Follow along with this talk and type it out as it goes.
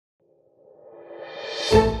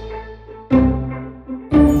Well,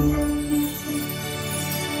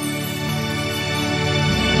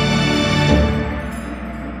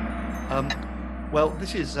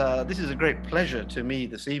 this is a great pleasure to me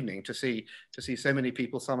this evening to see so many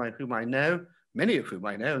people, some of whom I know, many of whom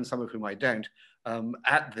I know, and some of whom I don't,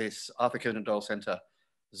 at this Arthur Conan Doyle Centre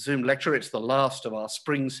Zoom lecture. It's the last of our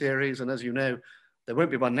spring series, and as you know, there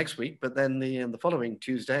won't be one next week. But then the following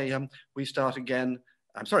Tuesday, we start again.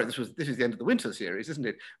 I'm sorry, this is the end of the winter series, isn't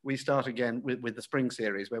it? We start again with the spring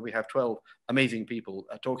series, where we have 12 amazing people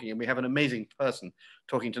talking, and we have an amazing person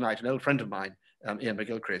talking tonight, an old friend of mine, Iain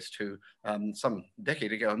McGilchrist, who some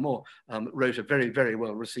decade ago and more wrote a very, very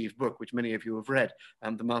well received book, which many of you have read,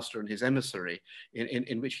 The Master and His Emissary,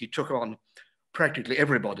 in which he took on practically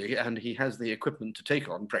everybody, and he has the equipment to take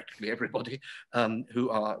on practically everybody, who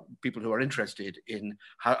are people who are interested in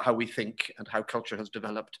how we think and how culture has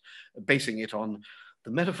developed, basing it on the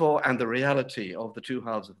metaphor and the reality of the two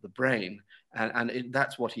halves of the brain. And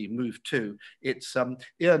that's what he moved to. It's Iain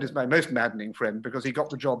is my most maddening friend, because he got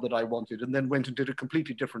the job that I wanted and then went and did a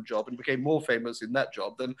completely different job and became more famous in that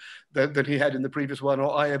job than he had in the previous one,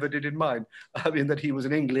 or I ever did in mine. I mean, that he was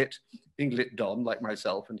an Inglit Don like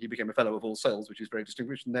myself, and he became a Fellow of All Souls, which is very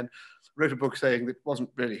distinguished, and then wrote a book saying that wasn't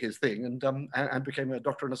really his thing, and became a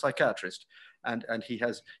doctor and a psychiatrist. And he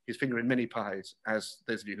has his finger in many pies, as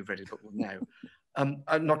those of you who've read his book will know. I'm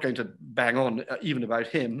not going to bang on even about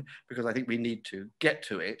him, because I think we need to get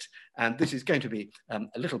to it. And this is going to be a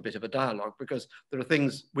little bit of a dialogue, because there are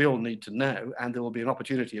things we all need to know, and there will be an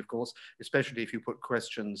opportunity, of course, especially if you put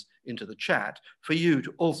questions into the chat, for you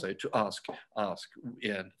to also to ask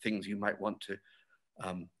Iain things you might want to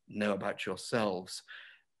know about yourselves.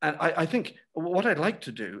 And I think what I'd like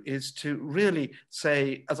to do is to really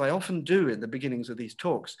say, as I often do in the beginnings of these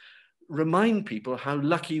talks, remind people how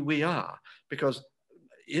lucky we are, because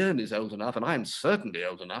Iain is old enough, and I'm certainly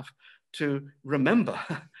old enough, to remember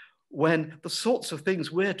when the sorts of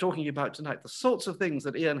things we're talking about tonight, the sorts of things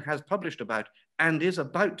that Iain has published about and is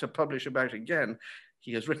about to publish about again.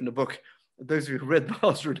 He has written a book, those of you who read The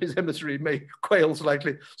Master and His Emissary may quail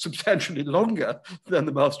slightly, substantially longer than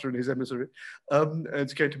The Master and His Emissary.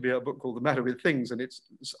 It's going to be a book called The Matter with Things, and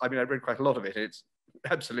I mean, I've read quite a lot of it. It's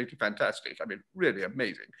absolutely fantastic. I mean, really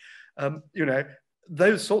amazing. You know,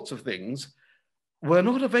 those sorts of things were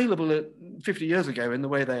not available 50 years ago in the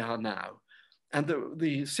way they are now. And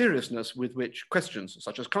the seriousness with which questions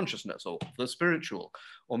such as consciousness or the spiritual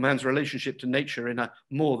or man's relationship to nature in a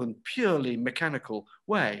more than purely mechanical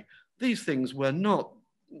way, these things were not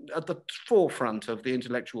at the forefront of the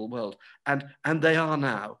intellectual world, and they are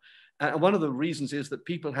now. And one of the reasons is that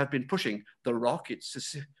people have been pushing the rock.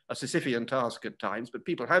 It's a Sisyphean task at times, but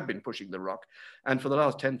people have been pushing the rock. And for the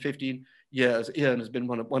last 10, 15 years, Iain has been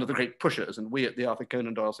one of the great pushers, and we at the Arthur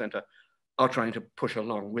Conan Doyle Centre are trying to push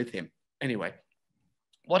along with him. Anyway,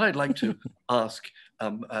 what I'd like to ask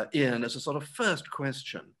Iain as a sort of first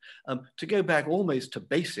question, to go back almost to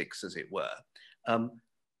basics, as it were.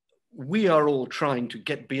 We are all trying to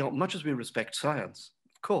get beyond, much as we respect science,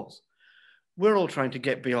 of course, we're all trying to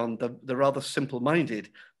get beyond the rather simple-minded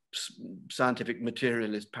scientific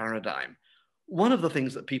materialist paradigm. One of the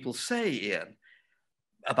things that people say, Iain,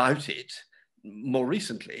 about it more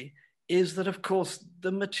recently is that, of course,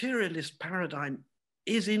 the materialist paradigm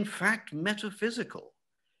is in fact metaphysical.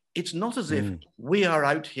 It's not as if we are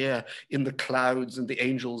out here in the clouds and the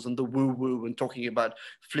angels and the woo-woo and talking about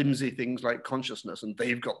flimsy things like consciousness, and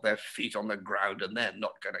they've got their feet on the ground and they're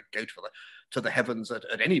not going to go to the heavens at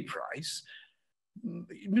any price.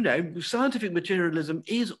 You know, scientific materialism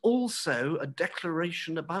is also a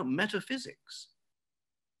declaration about metaphysics.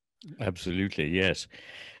 Absolutely, yes.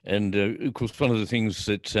 And of course, one of the things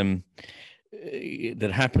that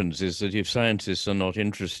that happens is that if scientists are not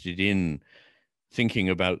interested in thinking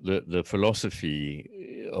about the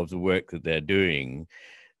philosophy of the work that they're doing,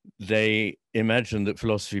 they imagine that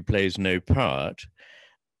philosophy plays no part,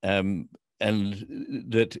 and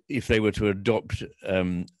that if they were to adopt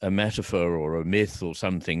a metaphor or a myth or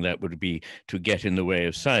something, that would be to get in the way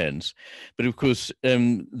of science. But of course,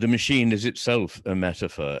 the machine is itself a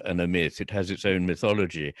metaphor and a myth. It has its own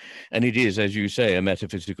mythology. And it is, as you say, a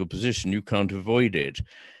metaphysical position. You can't avoid it.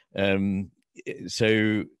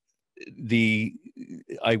 So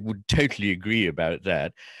I would totally agree about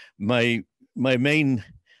that. My main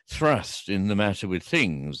thrust in the matter with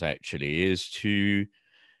things, actually, is to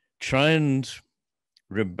try and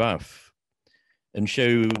rebuff and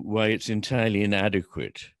show why it's entirely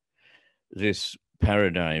inadequate, this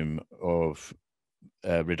paradigm of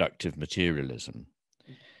reductive materialism.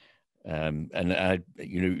 And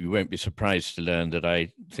you won't be surprised to learn that I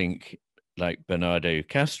think, like Bernardo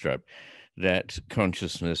Kastrup, that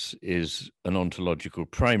consciousness is an ontological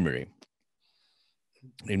primary.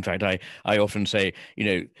 In fact, I often say,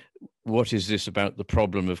 what is this about the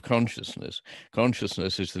problem of consciousness?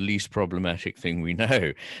 Consciousness is the least problematic thing we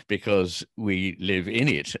know because we live in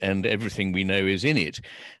it and everything we know is in it.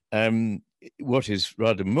 What is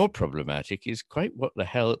rather more problematic is quite what the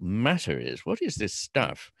hell matter is. What is this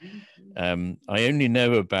stuff? I only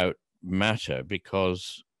know about matter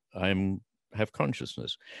because have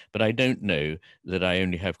consciousness, but I don't know that I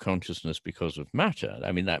only have consciousness because of matter.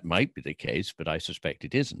 I mean, that might be the case, but I suspect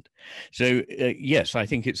it isn't. So yes, I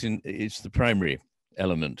think it's the primary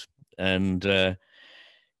element. And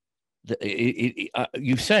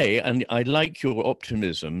you say, and I like your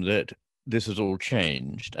optimism that this has all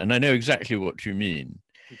changed, and I know exactly what you mean,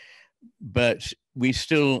 but we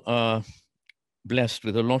still are blessed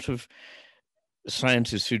with a lot of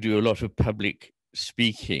scientists who do a lot of public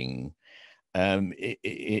speaking.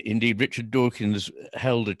 Indeed, Richard Dawkins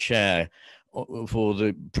held a chair for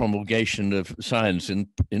the promulgation of science to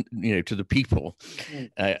the people,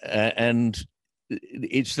 and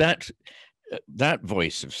it's that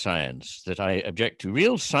voice of science that I object to.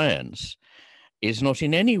 Real science is not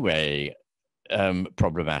in any way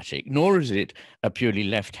problematic, nor is it a purely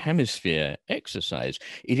left hemisphere exercise.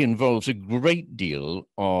 It involves a great deal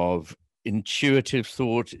of intuitive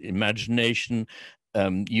thought, imagination,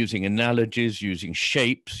 using analogies, using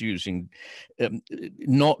shapes, using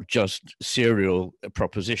not just serial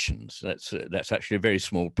propositions. That's actually a very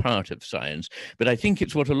small part of science. But I think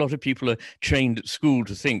it's what a lot of people are trained at school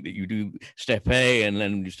to think, that you do step A and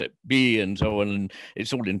then step B and so on. And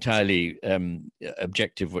it's all entirely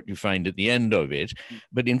objective what you find at the end of it.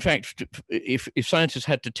 But in fact, if scientists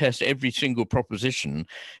had to test every single proposition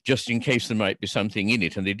just in case there might be something in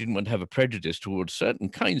it and they didn't want to have a prejudice towards certain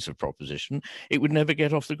kinds of proposition, it would never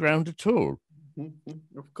get off the ground at all.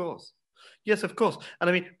 Of course. Yes, of course. And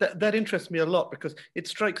I mean, that interests me a lot because it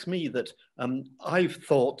strikes me that I've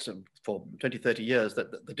thought for 20, 30 years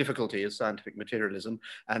that the difficulty is scientific materialism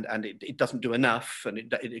and it doesn't do enough and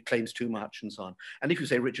it claims too much and so on. And if you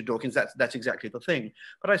say Richard Dawkins, that's exactly the thing.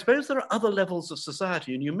 But I suppose there are other levels of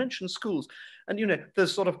society, and you mentioned schools, and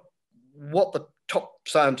there's sort of what the top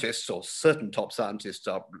scientists or certain top scientists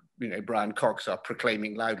are, Brian Cox are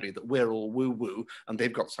proclaiming loudly that we're all woo-woo and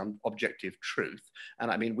they've got some objective truth.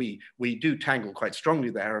 And I mean, we do tangle quite strongly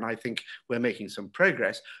there, and I think we're making some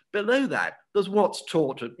progress. Below that, there's what's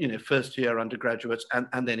taught at, first year undergraduates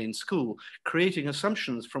and then in school, creating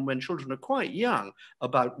assumptions from when children are quite young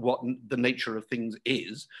about what the nature of things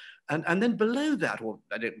is. And then below that, or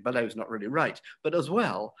below is not really right, but as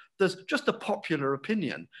well, there's just a popular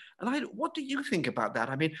opinion. And what do you think about that?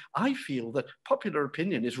 I mean, I feel that popular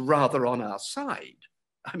opinion is rather on our side.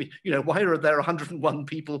 I mean, why are there 101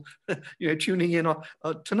 people, tuning in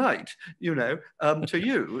tonight, to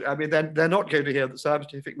you? I mean, they're not going to hear that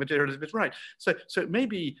scientific materialism is right. So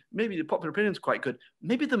maybe the popular opinion is quite good.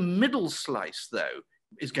 Maybe the middle slice, though,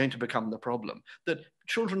 is going to become the problem, that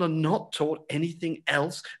children are not taught anything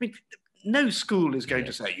else. I mean, no school is going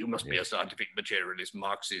to say, you must be a scientific materialist,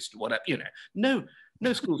 Marxist, whatever, No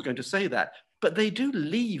school is going to say that, but they do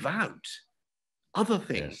leave out other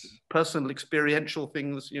things, personal experiential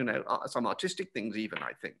things, some artistic things even,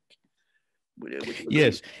 I think.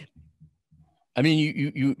 Yes. I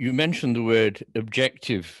mean, you mentioned the word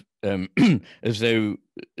objective as though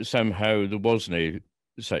somehow there was no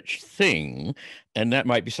such thing, and that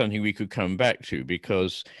might be something we could come back to,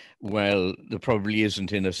 because while there probably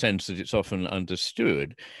isn't in a sense that it's often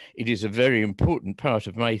understood, it is a very important part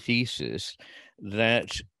of my thesis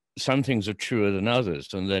that some things are truer than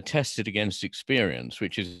others, and they're tested against experience,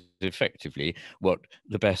 which is effectively what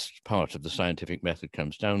the best part of the scientific method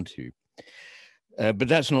comes down to. But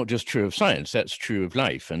that's not just true of science, that's true of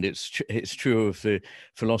life. And it's true of the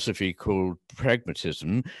philosophy called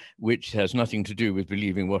pragmatism, which has nothing to do with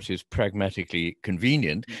believing what is pragmatically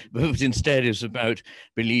convenient, but instead is about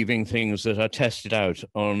believing things that are tested out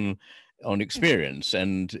on experience.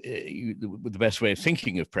 And the best way of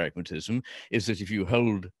thinking of pragmatism is that if you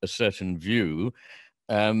hold a certain view,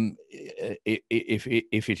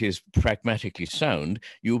 if it is pragmatically sound,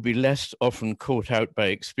 you'll be less often caught out by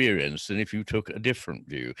experience than if you took a different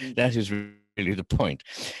view. That is really the point.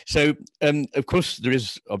 So, of course, there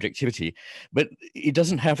is objectivity, but it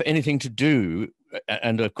doesn't have anything to do,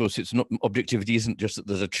 and of course, it's not, objectivity isn't just that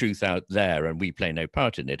there's a truth out there and we play no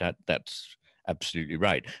part in it. That's absolutely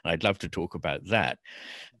right. I'd love to talk about that.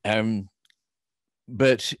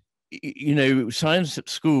 But, science at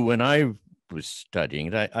school, when I was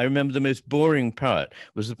studying it, I remember the most boring part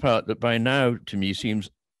was the part that by now to me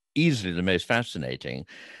seems easily the most fascinating,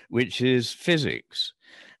 which is physics.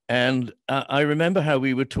 And I remember how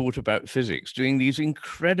we were taught about physics, doing these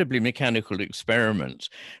incredibly mechanical experiments,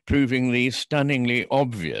 proving these stunningly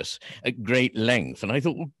obvious at great length. And I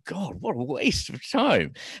thought, well, God, what a waste of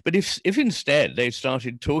time. But if instead they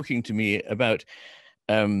started talking to me about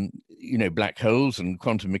black holes and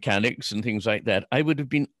quantum mechanics and things like that, I would have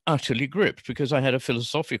been utterly gripped because I had a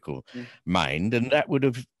philosophical mind, and that would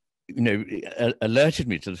have, alerted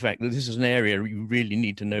me to the fact that this is an area you really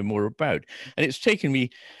need to know more about. And it's taken me,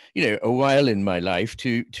 a while in my life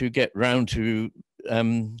to get round to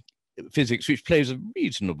physics, which plays a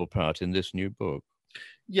reasonable part in this new book.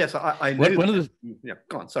 Yes, I know. One of the yeah,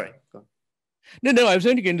 go on. Sorry. Go on. No, I was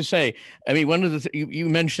only going to say, I mean, one of the you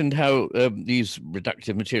mentioned how these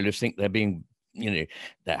reductive materialists think they're being,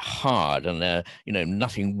 they're hard and they're,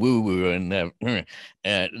 nothing woo-woo, and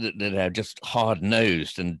they're just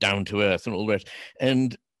hard-nosed and down to earth and all the rest.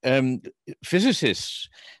 And physicists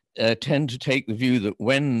tend to take the view that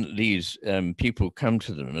when these people come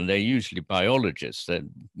to them, and they're usually biologists, that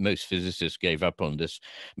most physicists gave up on this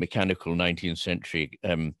mechanical 19th century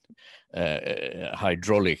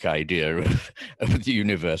hydraulic idea of the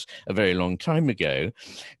universe a very long time ago,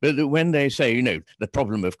 but that when they say, the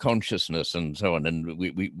problem of consciousness and so on, and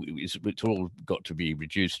it's all got to be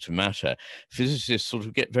reduced to matter, physicists sort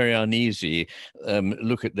of get very uneasy,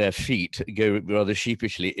 look at their feet, go rather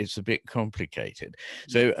sheepishly, it's a bit complicated.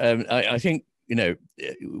 So I think,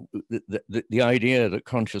 the idea that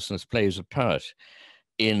consciousness plays a part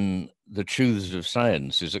in the truths of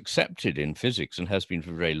science is accepted in physics and has been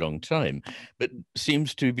for a very long time, but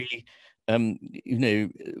seems to be,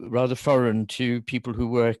 rather foreign to people who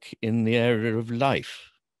work in the area of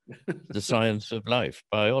life, the science of life,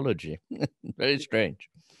 biology. Very strange.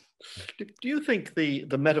 Do you think the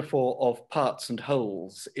metaphor of parts and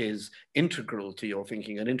wholes is integral to your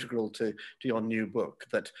thinking and integral to your new book?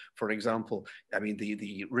 That, for example, I mean,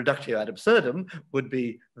 the reductio ad absurdum would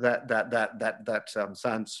be that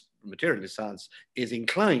science, materialist science, is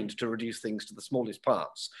inclined to reduce things to the smallest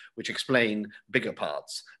parts, which explain bigger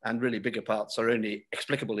parts, and really bigger parts are only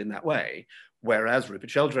explicable in that way. Whereas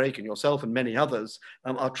Rupert Sheldrake and yourself and many others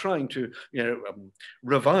are trying to,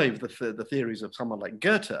 revive the theories of someone like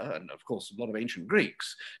Goethe, and of course a lot of ancient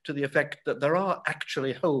Greeks, to the effect that there are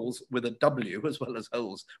actually holes with a W as well as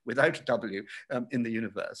holes without a W in the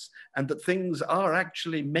universe, and that things are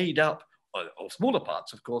actually made up of smaller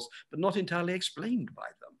parts, of course, but not entirely explained by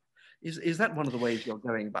them. Is that one of the ways you're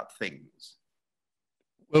going about things?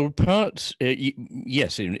 Well, parts,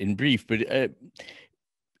 yes, in brief, but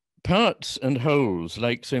parts and wholes,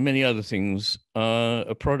 like so many other things, are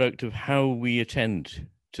a product of how we attend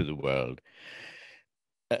to the world.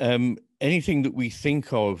 Anything that we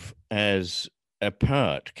think of as a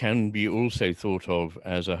part can be also thought of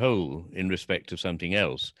as a whole in respect of something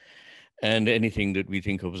else. And anything that we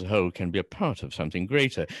think of as a whole can be a part of something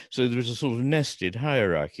greater. So there's a sort of nested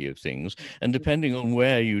hierarchy of things. And depending on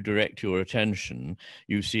where you direct your attention,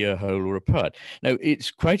 you see a whole or a part. Now,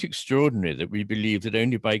 it's quite extraordinary that we believe that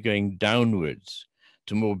only by going downwards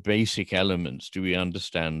to more basic elements do we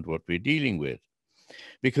understand what we're dealing with.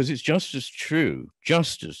 Because it's just as true,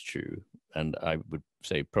 and I would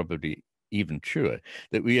say probably even truer,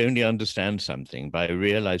 that we only understand something by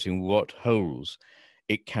realizing what wholes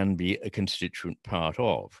it can be a constituent part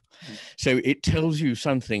of. So it tells you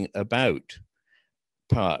something about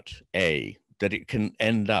part A, that it can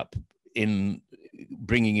end up in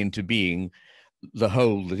bringing into being the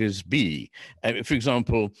whole that is B. For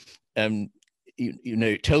example,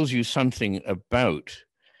 it tells you something about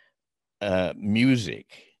music,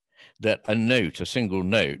 that a single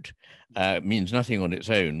note, means nothing on its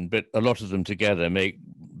own, but a lot of them together make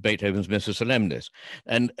Beethoven's Missa Solemnis.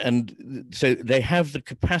 And so they have the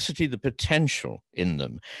capacity, the potential in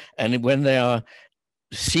them. And when they are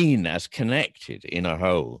seen as connected in a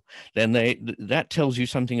whole, then that tells you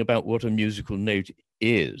something about what a musical note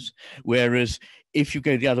is. Whereas if you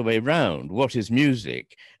go the other way around, what is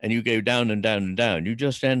music, and you go down and down and down, you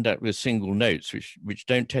just end up with single notes which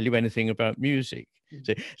don't tell you anything about music.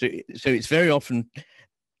 So it's very often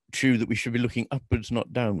true that we should be looking upwards,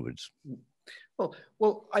 not downwards.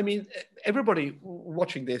 Well, I mean, everybody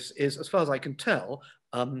watching this is, as far as I can tell,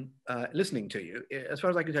 listening to you, as far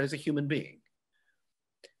as I can tell, is a human being.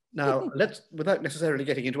 Now, without necessarily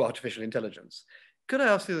getting into artificial intelligence, could I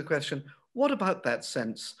ask you the question, what about that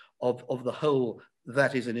sense of the whole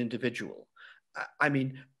that is an individual? I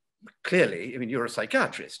mean, clearly, I mean, you're a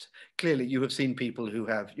psychiatrist. Clearly, you have seen people who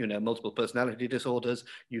have, you know, multiple personality disorders.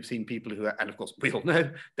 You've seen people who are, and of course, we all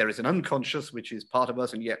know there is an unconscious, which is part of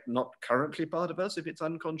us and yet not currently part of us if it's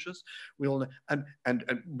unconscious. We all know,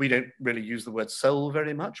 and we don't really use the word soul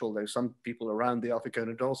very much, although some people around the Arthur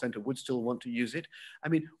Conan Doyle Center would still want to use it. I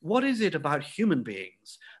mean, what is it about human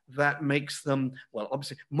beings that makes them, well,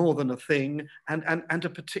 obviously more than a thing and a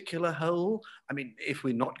particular whole? I mean, if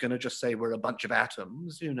we're not going to just say we're a bunch of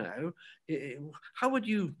atoms, you know, how would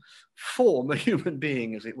you form a human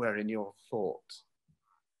being, as it were, in your thoughts?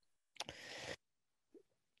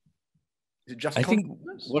 Is it just I think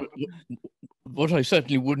what I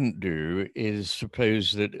certainly wouldn't do is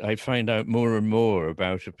suppose that I find out more and more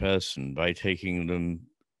about a person by taking them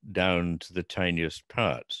down to the tiniest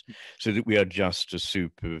parts, so that we are just a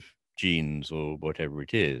soup of genes or whatever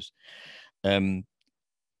it is. Going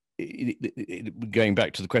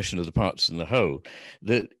back to the question of the parts and the whole,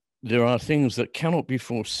 that there are things that cannot be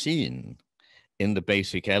foreseen in the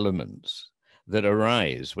basic elements that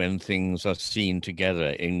arise when things are seen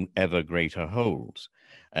together in ever greater wholes.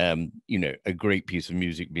 You know, a great piece of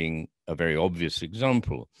music being a very obvious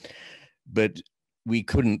example. But we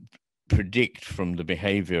couldn't predict from the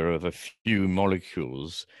behavior of a few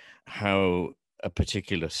molecules how a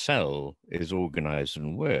particular cell is organized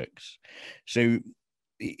and works. So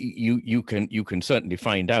you can certainly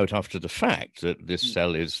find out after the fact that this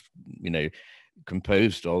cell is, you know,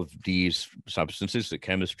 composed of these substances that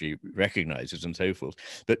chemistry recognizes and so forth,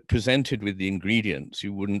 but presented with the ingredients,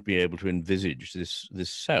 you wouldn't be able to envisage this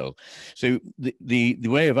cell. So the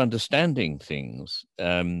way of understanding things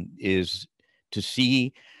is to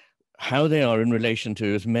see how they are in relation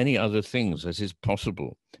to as many other things as is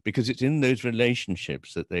possible, because it's in those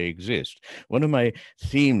relationships that they exist. One of my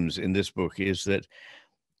themes in this book is that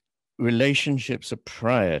relationships are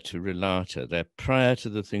prior to relata. They're prior to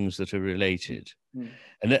the things that are related.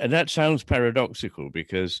 And that sounds paradoxical,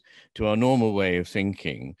 because to our normal way of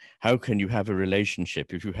thinking, how can you have a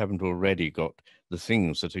relationship if you haven't already got the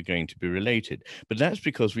things that are going to be related? But that's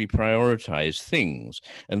because we prioritize things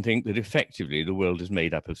and think that effectively the world is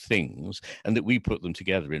made up of things, and that we put them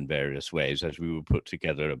together in various ways as we would put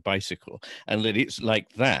together a bicycle, and that it's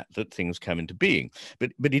like that things come into being.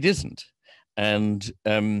 But it isn't. And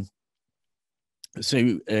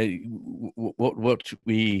so what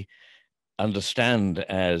we understand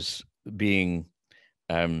as being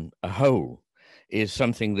a whole is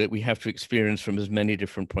something that we have to experience from as many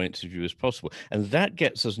different points of view as possible. And that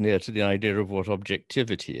gets us near to the idea of what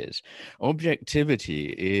objectivity is. Objectivity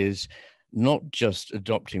is not just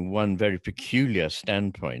adopting one very peculiar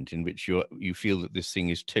standpoint in which you feel that this thing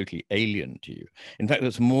is totally alien to you. In fact,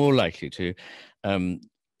 that's more likely to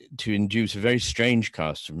induce a very strange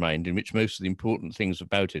cast of mind in which most of the important things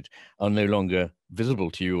about it are no longer visible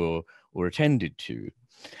to you or attended to,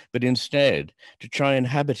 but instead to try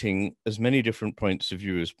inhabiting as many different points of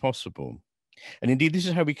view as possible. And indeed, this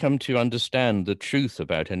is how we come to understand the truth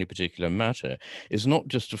about any particular matter, is not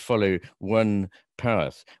just to follow one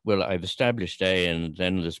path. Well, I've established A, and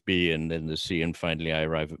then there's B, and then there's C, and finally I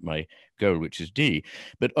arrive at my goal, which is D.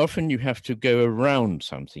 But often you have to go around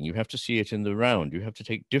something. You have to see it in the round. You have to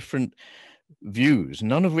take different views,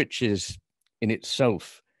 none of which is in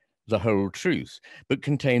itself the whole truth, but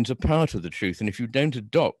contains a part of the truth. And if you don't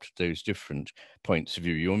adopt those different points of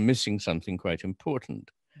view, you're missing something quite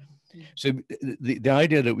important. So the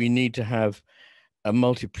idea that we need to have a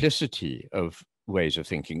multiplicity of ways of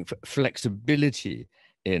thinking, flexibility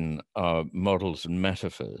in our models and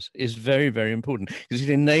metaphors is very, very important, because it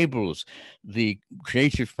enables the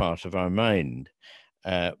creative part of our mind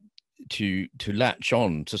to latch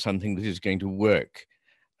on to something that is going to work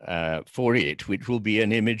for it, which will be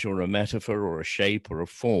an image or a metaphor or a shape or a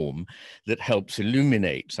form that helps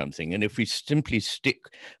illuminate something. And if we simply stick,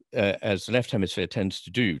 as the left hemisphere tends to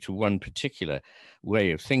do, to one particular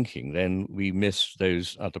way of thinking, then we miss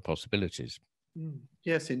those other possibilities.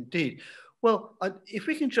 Yes, indeed. Well, if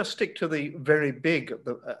we can just stick to the very big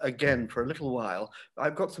again for a little while,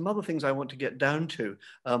 I've got some other things I want to get down to,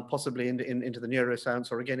 possibly into the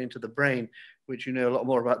neuroscience, or again into the brain, which you know a lot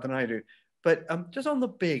more about than I do. But just on the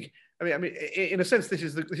big, I mean, in a sense, this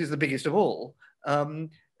is the biggest of all.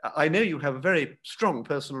 I know you have a very strong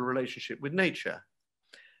personal relationship with nature,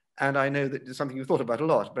 and I know that it's something you've thought about a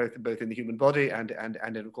lot, both in the human body and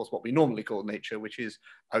in, of course, what we normally call nature, which is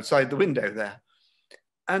outside the window there.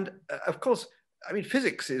 And of course, I mean,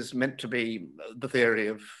 physics is meant to be the theory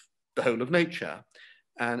of the whole of nature,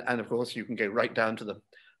 and of course, you can go right down to the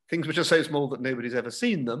things which are so small that nobody's ever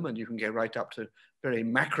seen them, and you can go right up to very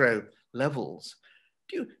macro levels.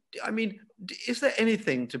 I mean, is there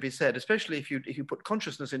anything to be said, especially if you put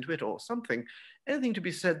consciousness into it or something, anything to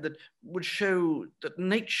be said that would show that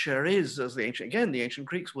nature is, as the ancient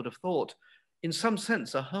Greeks would have thought, in some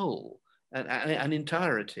sense, a whole, an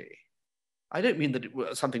entirety? I don't mean that it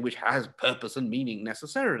was something which has purpose and meaning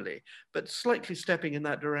necessarily, but slightly stepping in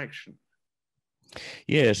that direction.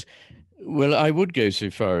 Yes. Well, I would go so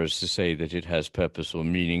far as to say that it has purpose or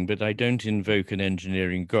meaning, but I don't invoke an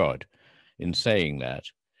engineering God in saying that.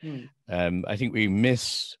 I think we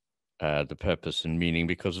miss the purpose and meaning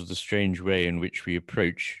because of the strange way in which we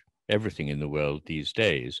approach everything in the world these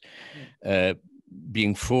days,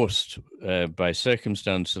 being forced by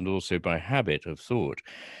circumstance and also by habit of thought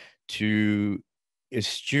to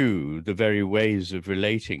eschew the very ways of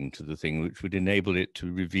relating to the thing which would enable it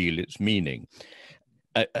to reveal its meaning.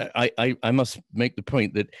 I must make the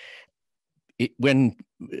point that when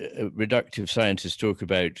reductive scientists talk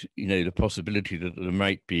about, the possibility that there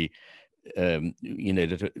might be,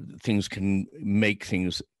 that things can make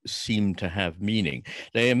things seem to have meaning,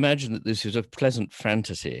 they imagine that this is a pleasant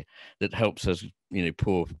fantasy that helps us,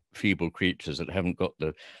 poor feeble creatures that haven't got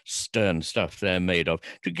the stern stuff they're made of,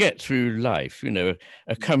 to get through life,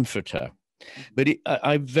 a comforter. But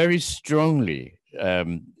I very strongly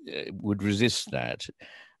would resist that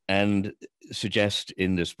and suggest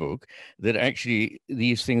in this book that actually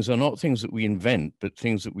these things are not things that we invent, but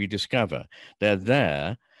things that we discover. They're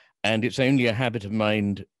there, and it's only a habit of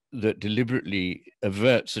mind that deliberately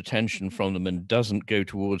averts attention from them and doesn't go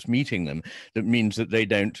towards meeting them that means that they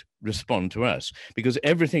don't respond to us, because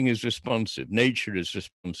everything is responsive. Nature is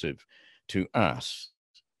responsive to us,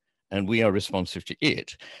 and we are responsive to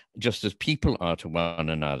it, just as people are to one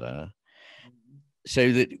another.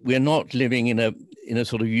 So that we're not living in a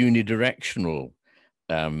sort of unidirectional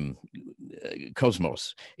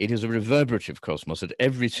cosmos. It is a reverberative cosmos at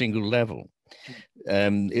every single level.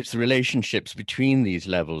 It's the relationships between these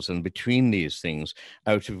levels and between these things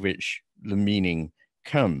out of which the meaning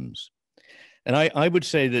comes. And I would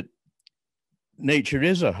say that nature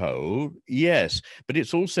is a whole, yes, but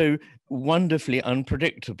it's also wonderfully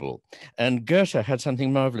unpredictable. And Goethe had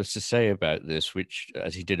something marvelous to say about this, which,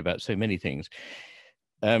 as he did about so many things,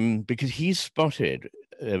 because he spotted,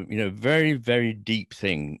 very, very deep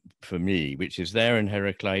thing for me, which is there in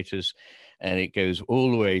Heraclitus, and it goes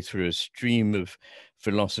all the way through a stream of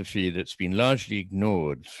philosophy that's been largely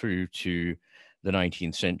ignored through to the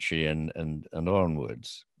 19th century and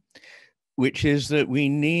onwards, which is that we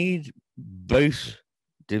need both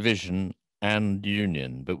division and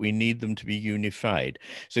union, but we need them to be unified.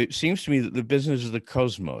 So it seems to me that the business of the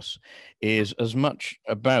cosmos is as much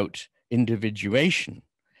about individuation,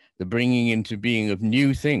 the bringing into being of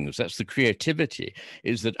new things. That's the creativity,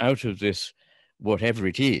 is that out of this, whatever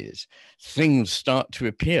it is, things start to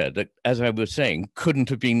appear that, as I was saying, couldn't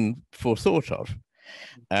have been forethought of.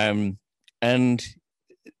 And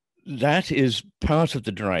that is part of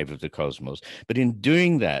the drive of the cosmos. But in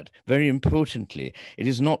doing that, very importantly, it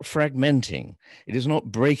is not fragmenting. It is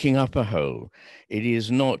not breaking up a whole. It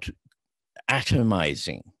is not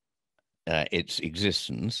atomizing its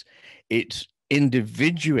existence. It's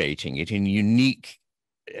individuating it in unique,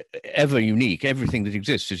 ever unique. Everything that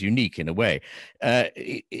exists is unique in a way.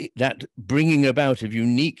 That bringing about of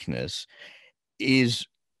uniqueness is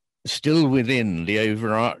still within the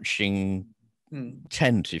overarching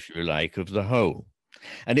tent, if you like, of the whole.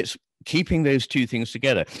 And it's keeping those two things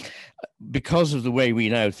together. Because of the way we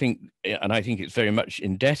now think, and I think it's very much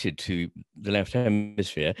indebted to the left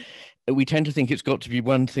hemisphere, we tend to think it's got to be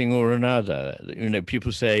one thing or another.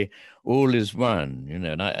 People say all is one,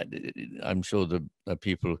 and I'm sure there are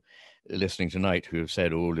people listening tonight who have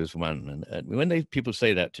said all is one. And when people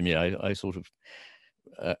say that to me, I sort of,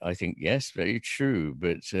 I think, yes, very true,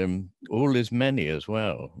 but all is many as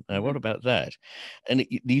well. Now, what about that? And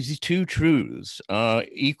these two truths are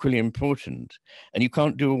equally important, and you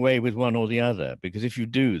can't do away with one or the other, because if you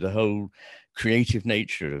do, the whole creative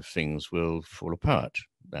nature of things will fall apart,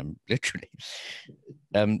 literally.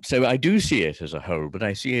 So I do see it as a whole, but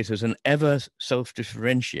I see it as an ever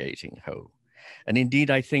self-differentiating whole. And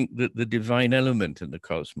indeed, I think that the divine element in the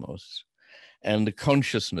cosmos and the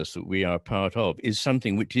consciousness that we are part of is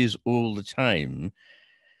something which is all the time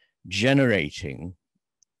generating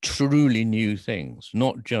truly new things,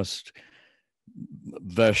 not just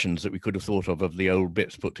versions that we could have thought of the old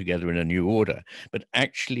bits put together in a new order, but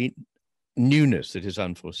actually newness that is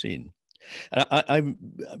unforeseen. I'm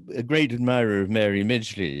a great admirer of Mary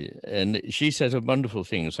Midgley, and she says a wonderful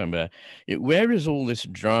thing somewhere. Where is all this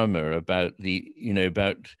drama about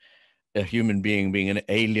about a human being an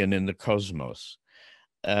alien in the cosmos?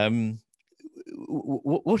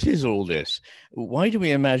 what is all this? Why do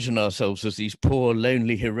we imagine ourselves as these poor,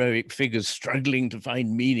 lonely, heroic figures struggling to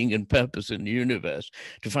find meaning and purpose in the universe,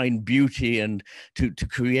 to find beauty and to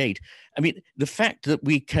create? I mean, the fact that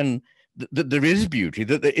we can, that there is beauty,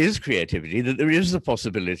 that there is creativity, that there is the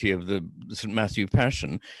possibility of the St. Matthew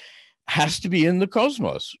Passion has to be in the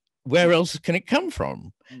cosmos. Where else can it come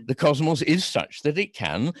from? The cosmos is such that it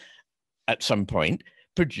can, at some point,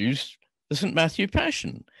 produce the St. Matthew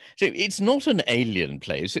Passion. So it's not an alien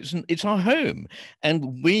place, it's our home.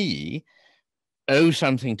 And we owe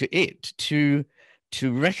something to it to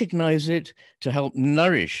recognize it, to help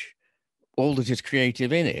nourish all that is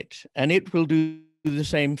creative in it. And it will do the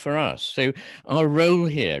same for us. So our role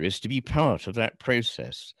here is to be part of that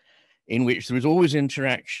process in which there is always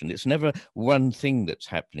interaction. It's never one thing that's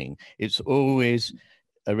happening. It's always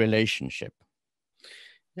a relationship.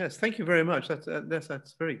 Yes, thank you very much.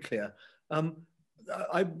 That's very clear. I'm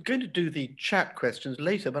going to do the chat questions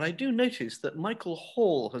later, but I do notice that Michael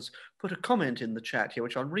Hall has put a comment in the chat here,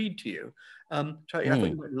 which I'll read to you. I thought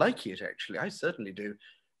you might like it, actually. I certainly do.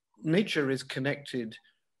 Nature is connected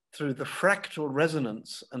through the fractal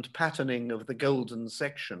resonance and patterning of the golden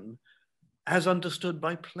section as understood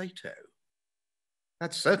by Plato.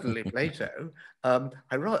 That's certainly Plato.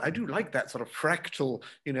 I do like that sort of fractal,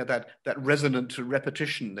 that resonant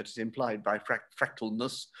repetition that is implied by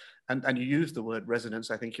fractalness. And you use the word resonance,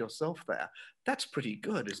 I think, yourself there. That's pretty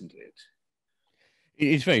good, isn't it?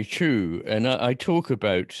 It's very true. And I talk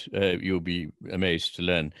about, you'll be amazed to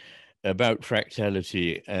learn, about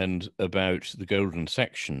fractality and about the golden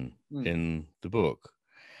section in the book.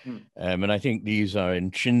 And I think these are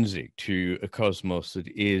intrinsic to a cosmos that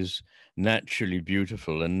is naturally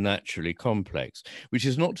beautiful and naturally complex, which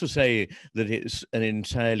is not to say that it's an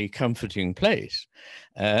entirely comforting place.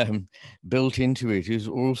 Built into it is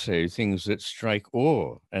also things that strike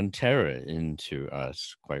awe and terror into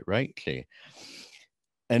us, quite rightly.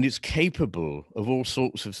 And it's capable of all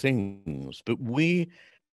sorts of things. But we,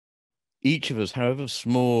 each of us, however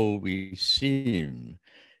small we seem,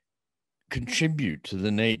 contribute to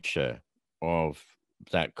the nature of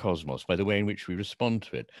that cosmos by the way in which we respond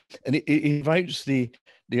to it. And it invites the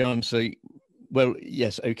answer, well,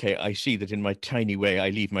 yes, okay, I see that in my tiny way I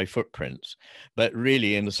leave my footprints, but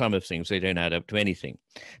really in the sum of things, they don't add up to anything.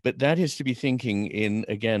 But that is to be thinking in,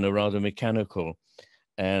 again, a rather mechanical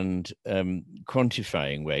and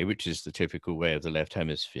quantifying way, which is the typical way of the left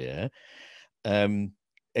hemisphere.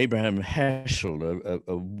 Abraham Heschel,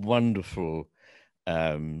 a wonderful,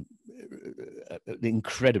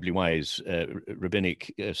 incredibly wise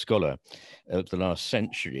rabbinic scholar of the last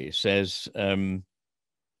century, says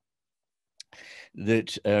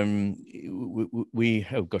that we,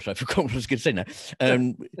 oh gosh, I forgot what I was going to say now.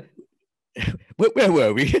 Where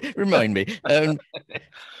were we? Remind me.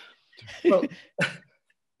 Well,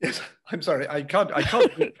 yes, I'm sorry. I can't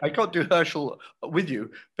do Herschel with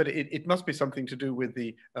you, but it must be something to do with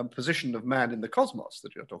the position of man in the cosmos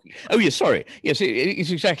that you're talking about. Oh, yes, sorry. Yes,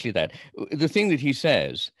 it's exactly that. The thing that he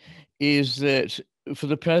says is that for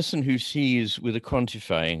the person who sees with a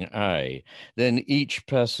quantifying eye, then each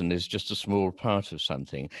person is just a small part of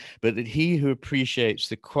something, but that he who appreciates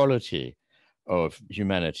the quality of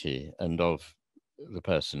humanity and of the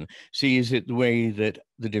person sees it the way that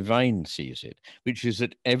the divine sees it, which is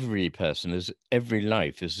that every person, every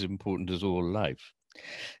life is as important as all life.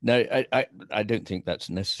 Now, I don't think that's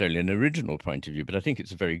necessarily an original point of view, but I think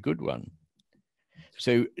it's a very good one.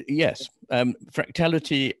 So yes,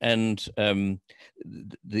 fractality and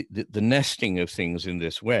the nesting of things in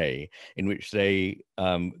this way, in which they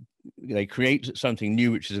create something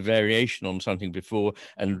new, which is a variation on something before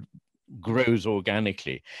and grows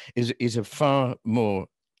organically, is a far more,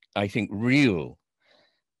 I think, real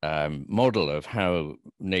model of how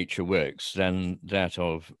nature works than that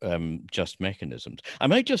of just mechanisms. I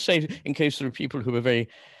might just say, in case there are people who are very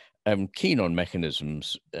keen on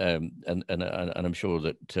mechanisms, and I'm sure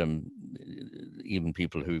that even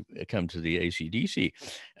people who come to the ACDC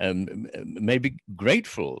may be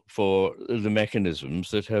grateful for the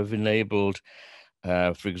mechanisms that have enabled,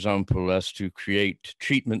 for example, us to create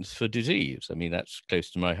treatments for disease. I mean, that's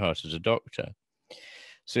close to my heart as a doctor.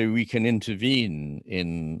 So we can intervene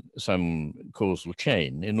in some causal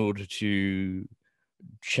chain in order to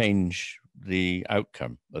change the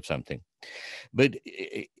outcome of something. But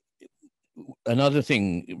another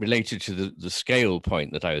thing related to the scale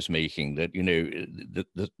point that I was making, that,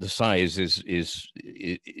 the size is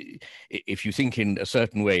if you think in a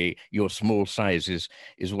certain way, your small size is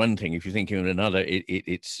one thing. If you think in another,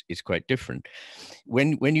 it's quite different.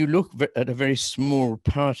 When you look at a very small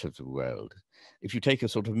part of the world, if you take a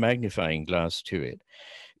sort of magnifying glass to it,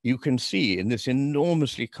 you can see in this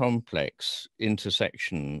enormously complex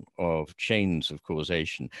intersection of chains of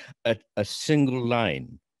causation a single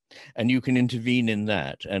line, and you can intervene in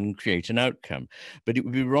that and create an outcome. But it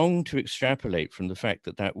would be wrong to extrapolate from the fact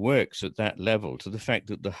that that works at that level to the fact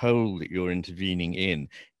that the whole that you're intervening in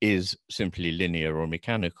is simply linear or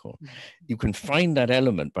mechanical. You can find that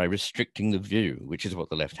element by restricting the view, which is what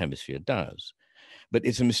the left hemisphere does. But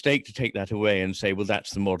it's a mistake to take that away and say, well,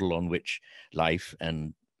 that's the model on which life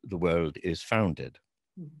and the world is founded.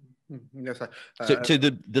 Yes, So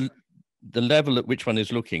the level at which one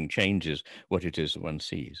is looking changes what it is that one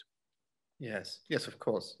sees. Yes, yes, of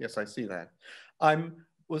course. Yes, I see that. I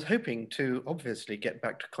was hoping to obviously get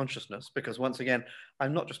back to consciousness, because once again,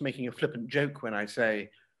 I'm not just making a flippant joke when I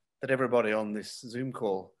say that everybody on this Zoom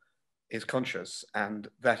call is conscious, and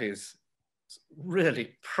that is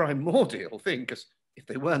really primordial thing, because if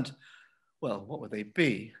they weren't, well, what would they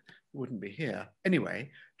be? Wouldn't be here.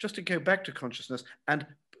 Anyway, just to go back to consciousness and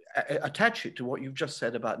attach it to what you've just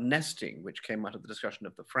said about nesting, which came out of the discussion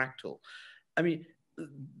of the fractal. I mean,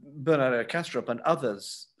 Bernardo Kastrup and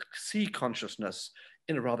others see consciousness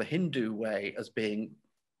in a rather Hindu way as being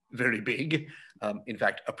very big, in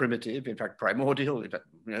fact, a primitive, in fact, primordial, in fact,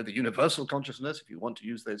 you know, the universal consciousness, if you want to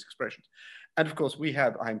use those expressions. And of course, we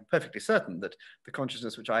have, I'm perfectly certain that the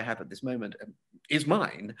consciousness which I have at this moment is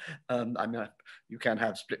mine. I mean, you can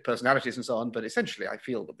have split personalities and so on, but essentially I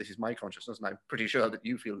feel that this is my consciousness, and I'm pretty sure that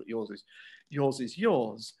you feel that yours is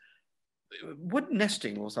yours. Would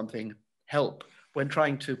nesting or something help when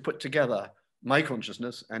trying to put together my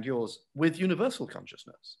consciousness and yours with universal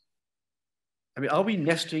consciousness? I mean, are we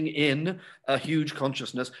nesting in a huge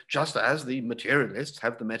consciousness, just as the materialists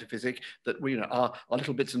have the metaphysic that we, you know, our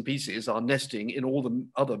little bits and pieces are nesting in all the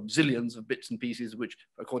other zillions of bits and pieces which,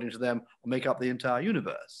 according to them, make up the entire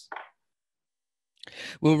universe?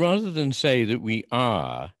 Well, rather than say that we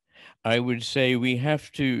are, I would say we have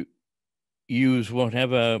to use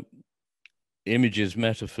whatever images,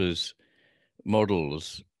 metaphors,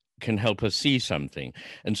 models can help us see something.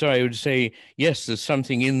 And so I would say, yes, there's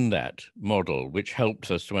something in that model which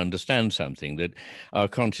helps us to understand something, that our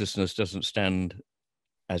consciousness doesn't stand,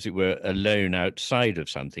 as it were, alone outside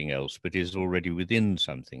of something else, but is already within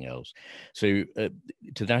something else. So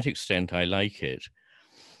to that extent, I like it.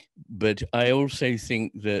 But I also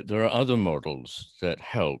think that there are other models that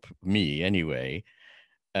help me anyway,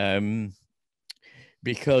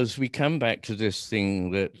 because we come back to this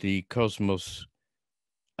thing that the cosmos,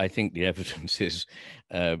 I think the evidence is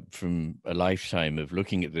from a lifetime of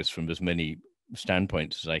looking at this from as many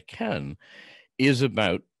standpoints as I can, is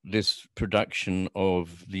about this production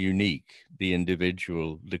of the unique, the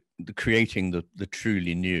individual, the creating the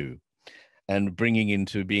truly new, and bringing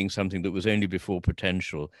into being something that was only before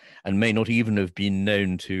potential and may not even have been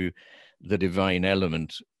known to the divine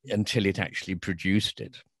element until it actually produced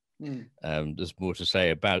it. There's more to say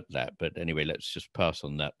about that, but anyway, let's just pass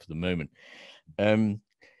on that for the moment.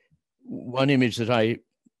 One image that I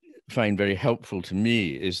find very helpful to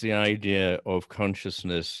me is the idea of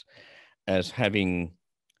consciousness as having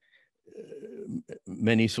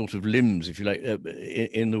many sort of limbs, if you like,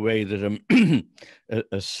 in the way that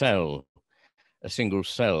a cell, a single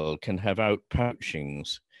cell, can have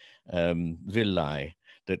outpouchings, villi,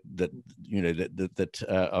 that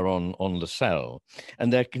are on the cell,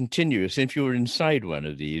 and they're continuous. If you were inside one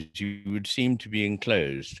of these, you would seem to be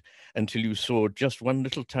enclosed until you saw just one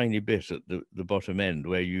little tiny bit at the bottom end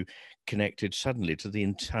where you connected suddenly to the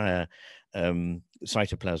entire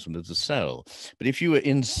cytoplasm of the cell. But if you were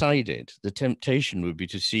inside it, the temptation would be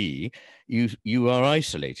to see you are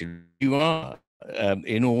isolated. You are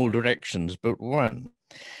in all directions but one.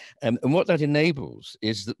 And what that enables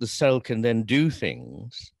is that the cell can then do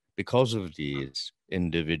things because of these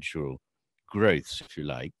individual growths, if you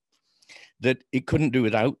like, that it couldn't do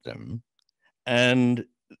without them.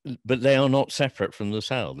 But they are not separate from the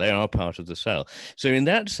cell. They are part of the cell. So in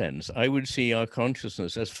that sense, I would see our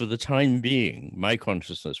consciousness as, for the time being, my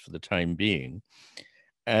consciousness for the time being,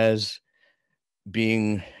 as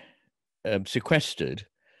being sequestered,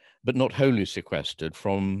 but not wholly sequestered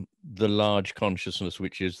from the large consciousness,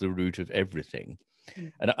 which is the root of everything.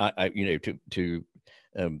 And I to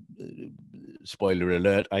spoiler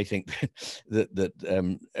alert, I think that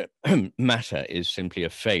matter is simply a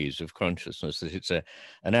phase of consciousness, that it's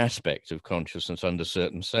an aspect of consciousness under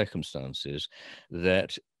certain circumstances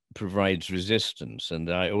that provides resistance.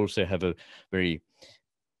 And I also have a very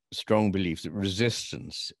strong belief that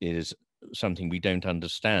resistance is something we don't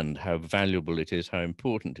understand, how valuable it is, how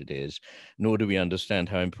important it is, nor do we understand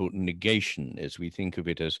how important negation is. We think of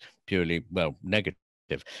it as purely, well, negative,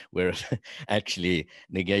 whereas actually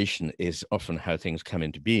negation is often how things come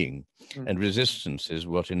into being, and resistance is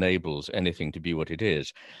what enables anything to be what it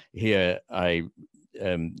is. Here I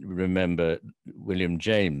remember William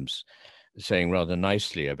James saying rather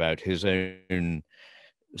nicely about his own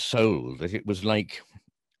soul that it was like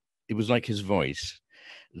his voice,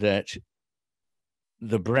 that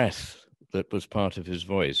the breath that was part of his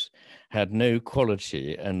voice had no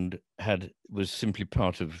quality and was simply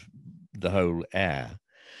part of the whole air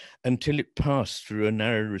until it passed through a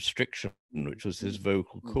narrow restriction, which was his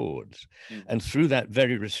vocal cords. And through that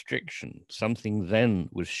very restriction, something then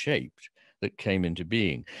was shaped that came into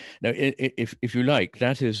being. Now, if you like,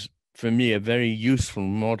 that is, for me, a very useful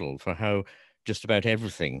model for how just about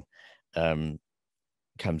everything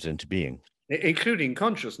comes into being. Including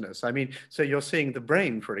consciousness. I mean, so you're seeing the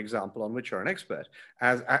brain, for example, on which you're an expert,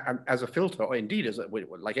 as a filter, or indeed as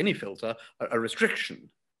like any filter, a restriction,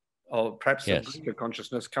 or perhaps a greater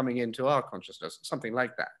consciousness coming into our consciousness, something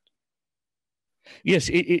like that. Yes,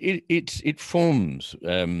 it forms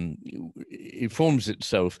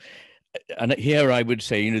itself. And here I would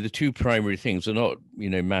say, the two primary things are not,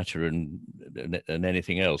 matter and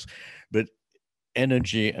anything else, but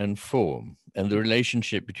energy and form. And the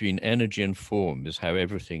relationship between energy and form is how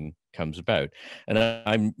everything comes about. And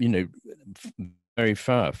I'm, very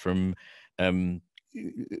far from, not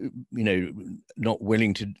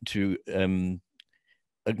willing to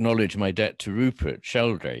acknowledge my debt to Rupert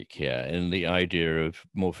Sheldrake here in the idea of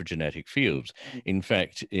morphogenetic fields. In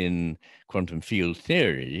fact, in quantum field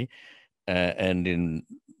theory and in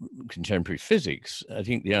contemporary physics, I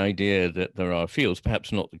think the idea that there are fields,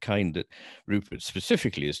 perhaps not the kind that Rupert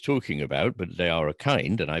specifically is talking about, but they are a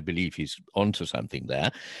kind, and I believe he's onto something there,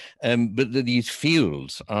 but that these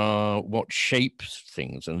fields are what shapes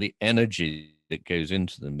things, and the energy that goes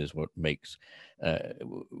into them is what makes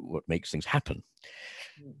things happen.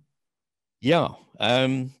 Yeah.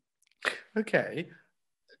 Okay.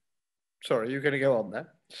 Sorry, you're going to go on there.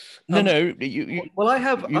 No. Well, I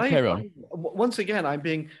have. You carry on. Once again,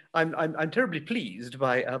 I'm terribly pleased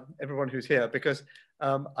by everyone who's here, because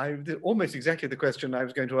almost exactly the question I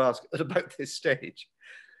was going to ask at about this stage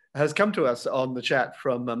has come to us on the chat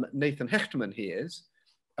from Nathan Hechtman. He is,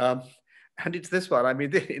 and it's this one. I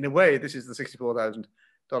mean, in a way, this is the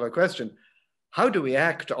 $64,000 question: how do we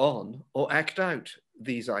act on or act out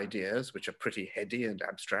these ideas, which are pretty heady and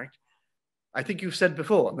abstract? I think you've said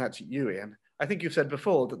before, and that's you, Iain, I think you've said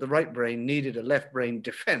before that the right brain needed a left brain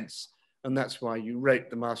defense, and that's why you wrote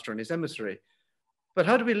The Master and His Emissary. But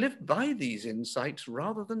how do we live by these insights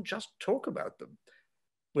rather than just talk about them?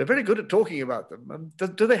 We're very good at talking about them.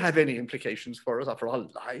 Do they have any implications for us, for our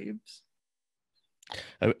lives?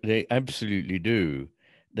 They absolutely do.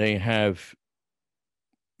 They have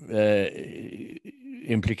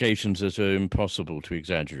implications that are impossible to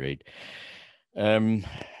exaggerate.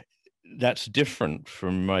 That's different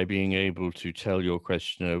from my being able to tell your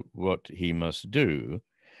questioner what he must do.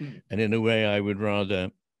 And in a way, I would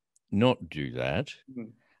rather not do that.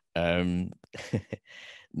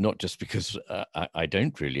 Not just because I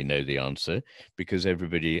don't really know the answer, because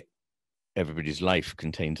everybody's life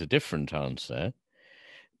contains a different answer,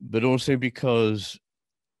 but also because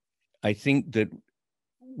I think that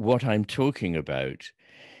what I'm talking about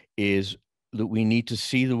is that we need to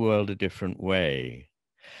see the world a different way.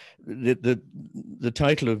 The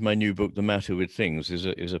title of my new book, The Matter with Things,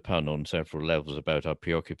 is a pun on several levels about our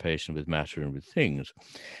preoccupation with matter and with things.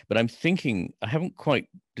 But I'm thinking, I haven't quite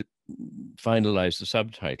finalized the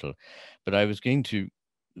subtitle, but I was going to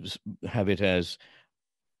have it as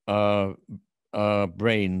our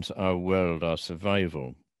brains, our world, our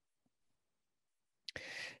survival.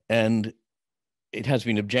 And it has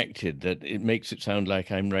been objected that it makes it sound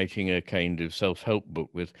like I'm writing a kind of self-help book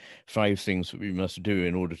with 5 things that we must do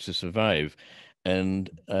in order to survive. And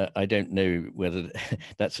I don't know whether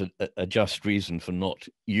that's a just reason for not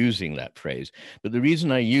using that phrase. But the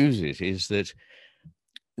reason I use it is that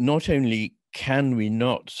not only can we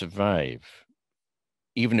not survive,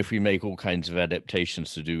 even if we make all kinds of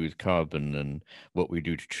adaptations to do with carbon and what we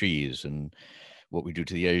do to trees and what we do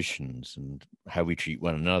to the oceans and how we treat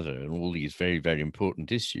one another and all these very, very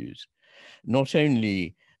important issues. Not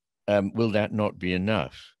only will that not be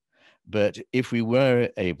enough, but if we were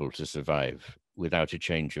able to survive without a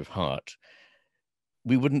change of heart,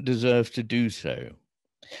 we wouldn't deserve to do so.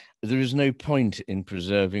 There is no point in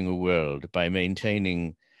preserving a world by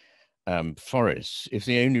maintaining forests if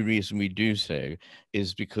the only reason we do so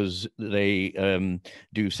is because they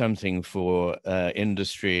do something for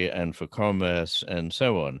industry and for commerce and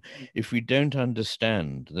so on. If we don't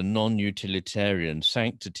understand the non-utilitarian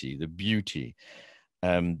sanctity, the beauty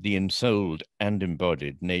the ensouled and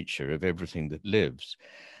embodied nature of everything that lives,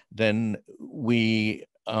 then we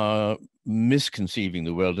are misconceiving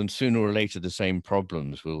the world, and sooner or later the same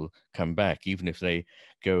problems will come back, even if they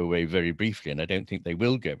go away very briefly, and I don't think they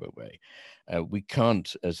will go away. We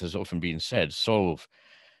can't, as has often been said, solve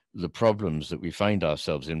the problems that we find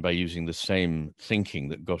ourselves in by using the same thinking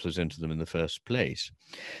that got us into them in the first place.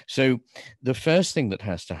 So the first thing that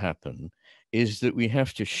has to happen is that we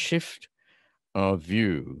have to shift our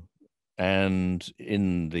view. And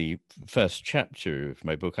in the first chapter of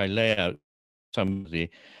my book, I lay out some of the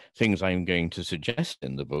things I'm going to suggest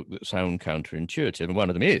in the book that sound counterintuitive. And one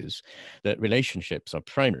of them is that relationships are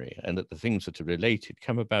primary and that the things that are related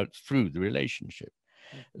come about through the relationship.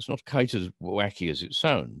 It's not quite as wacky as it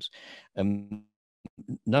sounds.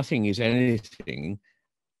 Nothing is anything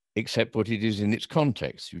except what it is in its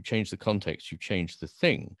context. You change the context, you change the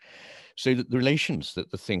thing. So that the relations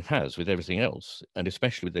that the thing has with everything else, and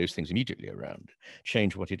especially with those things immediately around,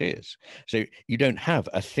 change what it is. So you don't have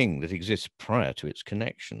a thing that exists prior to its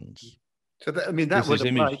connections. So that, I mean, that would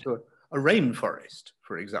apply to a rainforest,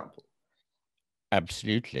 for example.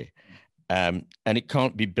 Absolutely. And it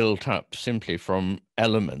can't be built up simply from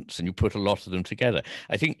elements and you put a lot of them together.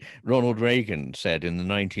 I think Ronald Reagan said in the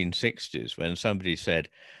 1960s, when somebody said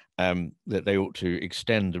that they ought to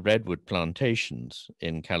extend the redwood plantations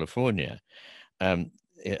in California,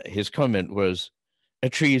 his comment was, "A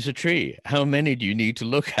tree is a tree. How many do you need to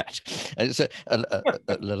look at?" And it's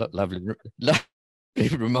a lovely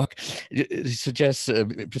remark. It suggests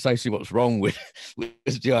precisely what's wrong with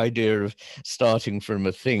the idea of starting from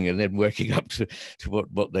a thing and then working up to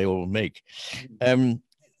what they all make.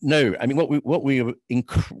 No, I mean, what we are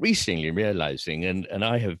increasingly realizing, and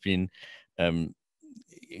I have been,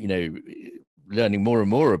 learning more and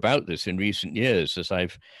more about this in recent years as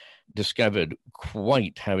I've discovered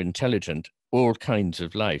quite how intelligent all kinds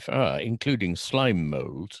of life are, including slime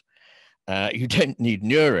molds. You don't need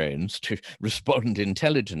neurons to respond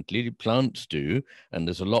intelligently. Plants do, and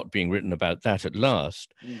there's a lot being written about that at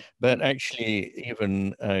last. But actually,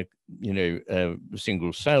 even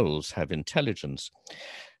single cells have intelligence,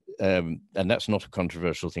 and that's not a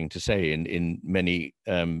controversial thing to say in many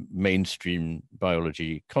mainstream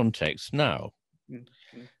biology contexts now.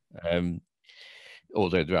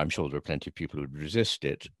 Although I'm sure there are plenty of people who would resist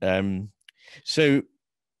it.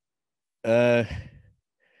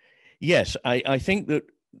 Yes, I think that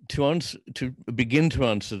to begin to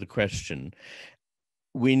answer the question,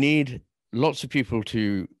 we need lots of people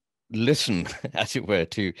to listen, as it were,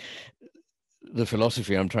 to the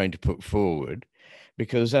philosophy I'm trying to put forward,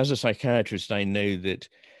 because as a psychiatrist, I know that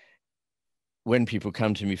when people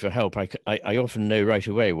come to me for help, I often know right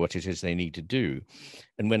away what it is they need to do.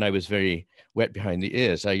 And when I was very wet behind the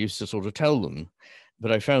ears, I used to sort of tell them,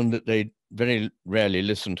 but I found that they very rarely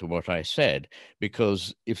listened to what I said,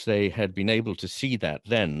 because if they had been able to see that,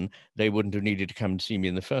 then they wouldn't have needed to come and see me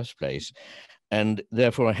in the first place. And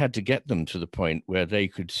therefore, I had to get them to the point where they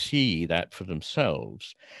could see that for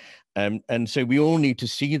themselves. And so we all need to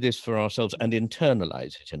see this for ourselves and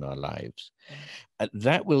internalize it in our lives.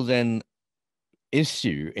 That will then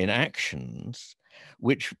issue in actions,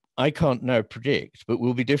 which I can't now predict, but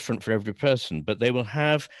will be different for every person, but they will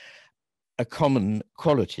have a common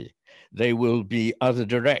quality. They will be other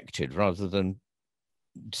directed rather than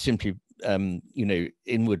simply,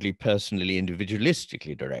 inwardly, personally,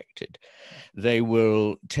 individualistically directed. They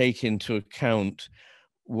will take into account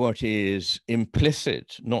what is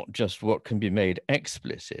implicit, not just what can be made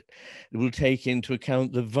explicit. It will take into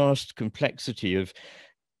account the vast complexity of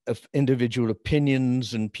individual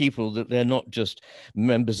opinions and people, that they're not just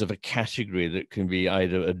members of a category that can be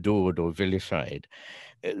either adored or vilified.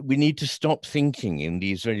 We need to stop thinking in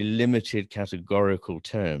these very limited categorical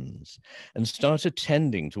terms and start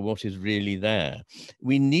attending to what is really there.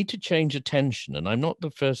 We need to change attention, and I'm not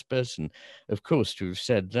the first person, of course, to have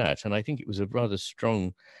said that, and I think it was a rather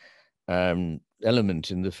strong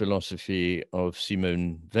element in the philosophy of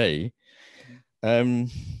Simone Weil.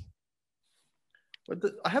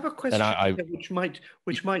 I have a question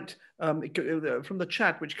which might from the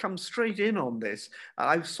chat, which comes straight in on this.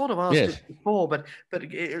 I've sort of asked it before, but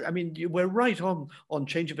I mean, we're right on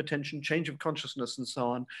change of attention, change of consciousness, and so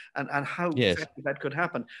on, and how exactly that could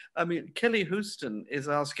happen. I mean, Kelly Houston is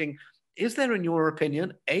asking, is there, in your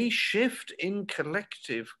opinion, a shift in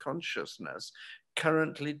collective consciousness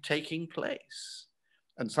currently taking place?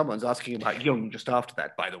 And someone's asking about Jung just after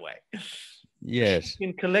that, by the way. Yes.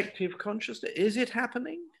 In collective consciousness, is it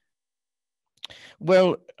happening?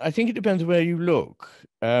 Well, I think it depends where you look.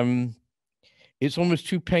 It's almost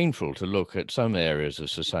too painful to look at some areas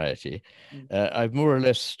of society. I've more or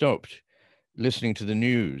less stopped listening to the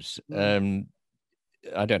news. Mm.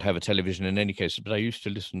 I don't have a television in any case, but I used to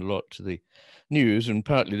listen a lot to the news, and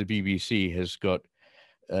partly the BBC has got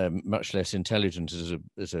much less intelligence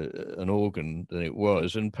as an organ than it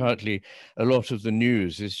was, and partly a lot of the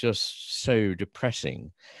news is just so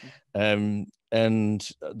depressing, and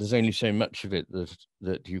there's only so much of it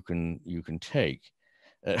that you can take.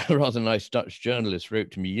 A rather nice Dutch journalist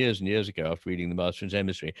wrote to me years and years ago after reading The Master's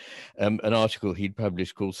Emissary, an article he'd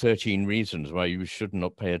published called 13 Reasons Why You Should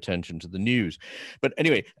Not Pay Attention to the News. But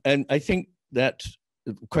anyway, and I think that's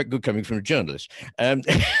quite good coming from a journalist.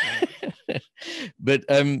 But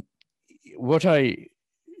what I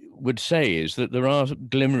would say is that there are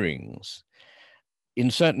glimmerings in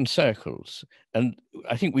certain circles, and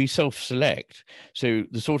I think we self-select. So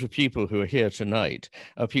the sort of people who are here tonight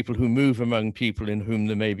are people who move among people in whom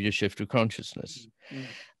there may be a shift of consciousness.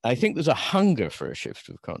 I think there's a hunger for a shift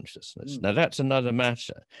of consciousness. Now, that's another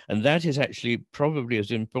matter, and that is actually probably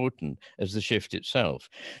as important as the shift itself.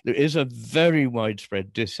 There is a very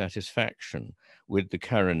widespread dissatisfaction with the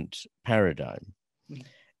current paradigm,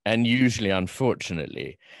 and usually,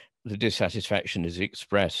 unfortunately, the dissatisfaction is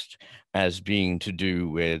expressed as being to do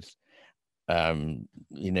with,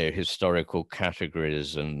 historical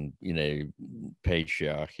categories and,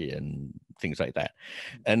 patriarchy and things like that.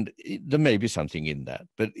 And there may be something in that,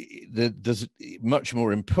 but there's much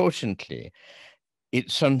more importantly,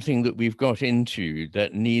 it's something that we've got into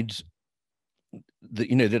that needs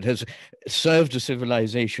that has served a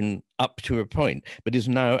civilization up to a point, but is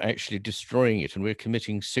now actually destroying it, and we're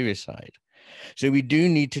committing suicide. So we do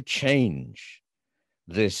need to change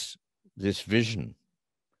this vision,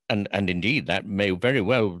 and indeed that may very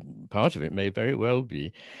well, part of it may very well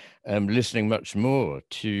be listening much more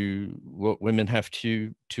to what women have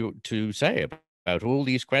to say about all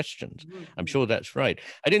these questions. I'm sure that's right.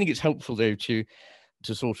 I don't think it's helpful though to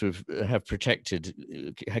sort of have protected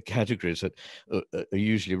categories that are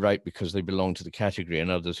usually right because they belong to the category, and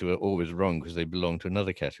others who are always wrong because they belong to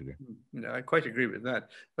another category. No, I quite agree with that.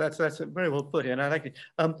 That's very well put, and I like it.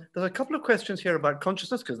 There's a couple of questions here about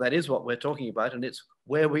consciousness, because that is what we're talking about, and it's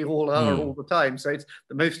where we all are all the time. So it's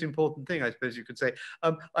the most important thing, I suppose you could say.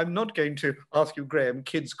 I'm not going to ask you Graham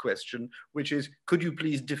Kidd's question, which is, could you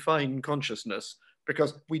please define consciousness?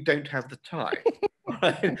 Because we don't have the time.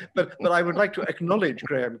 Right? But I would like to acknowledge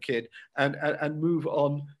Graham Kidd and move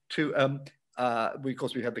on to, of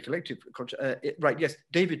course, we have the collective, right, yes,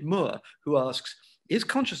 David Moore, who asks, is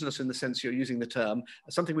consciousness, in the sense you're using the term,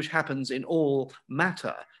 something which happens in all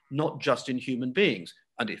matter, not just in human beings?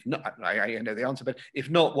 And if not, I know the answer, but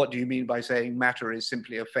if not, what do you mean by saying matter is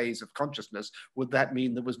simply a phase of consciousness? Would that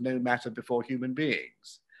mean there was no matter before human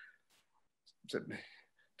beings? So,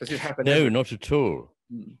 does it happen? No, not at all.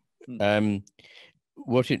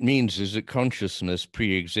 What it means is that consciousness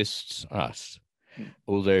pre-exists us,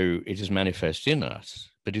 although it is manifest in us,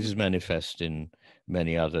 but it is manifest in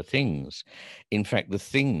many other things. In fact, the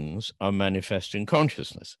things are manifest in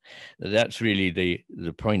consciousness. That's really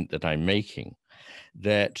the point that I'm making,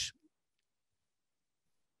 that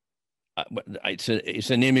it's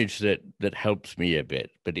an image that helps me a bit,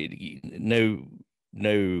 but no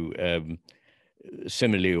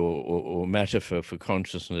simile or metaphor for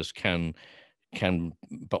consciousness can,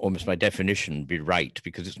 but almost by definition, be right,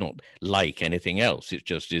 because it's not like anything else. It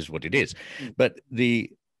just is what it is. But the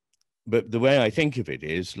way I think of it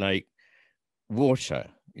is like water.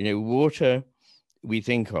 Water we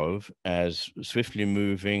think of as swiftly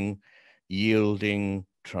moving, yielding,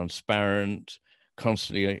 transparent,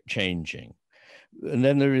 constantly changing. And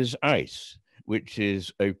then there is ice, which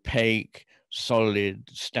is opaque, solid,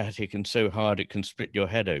 static, and so hard it can split your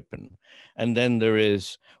head open. And then there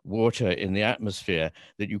is water in the atmosphere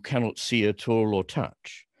that you cannot see at all or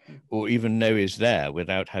touch, or even know is there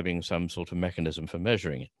without having some sort of mechanism for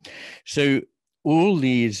measuring it. So all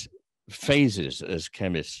these phases, as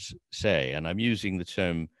chemists say, and I'm using the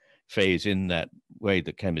term phase in that way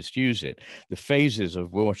that chemists use it, the phases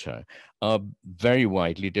of water are very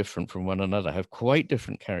widely different from one another, have quite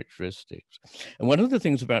different characteristics. And one of the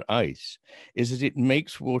things about ice is that it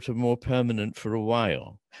makes water more permanent for a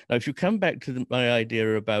while. Now, if you come back to my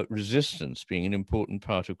idea about resistance being an important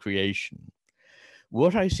part of creation,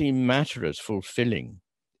 what I see matter as fulfilling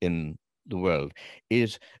in the world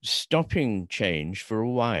is stopping change for a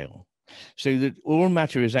while, so that all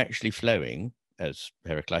matter is actually flowing, as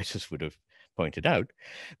Heraclitus would have pointed out,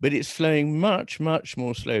 but it's flowing much, much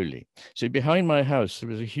more slowly. So behind my house, there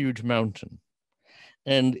is a huge mountain,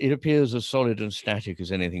 and it appears as solid and static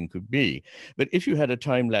as anything could be. But if you had a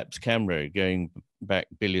time-lapse camera going back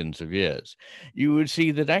billions of years, you would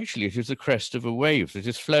see that actually it is the crest of a wave that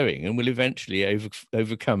is flowing and will eventually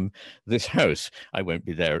overcome this house. I won't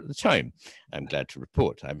be there at the time. I'm glad to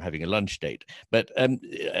report I'm having a lunch date, but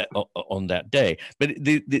on that day. But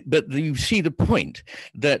you see the point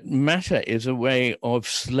that matter is a way of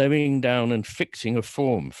slowing down and fixing a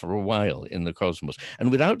form for a while in the cosmos,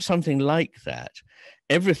 and without something like that,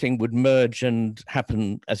 everything would merge and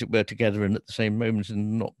happen, as it were, together and at the same moment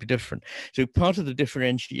and not be different. So part of the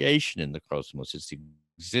differentiation in the cosmos is the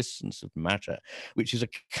existence of matter, which is a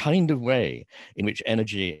kind of way in which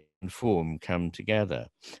energy and form come together.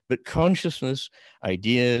 But consciousness,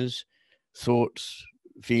 ideas, thoughts,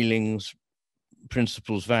 feelings,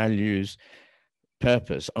 principles, values,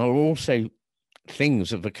 purpose are also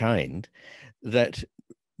things of a kind that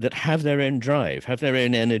have their own drive, have their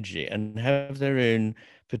own energy, and have their own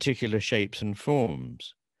particular shapes and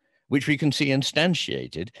forms, which we can see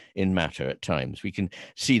instantiated in matter at times. We can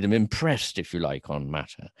see them impressed, if you like, on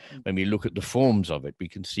matter. When we look at the forms of it, we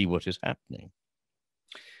can see what is happening.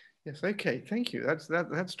 Yes, okay, thank you.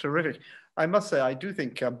 That's terrific. I must say, I do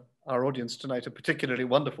think our audience tonight are particularly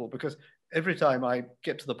wonderful, because every time I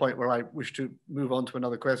get to the point where I wish to move on to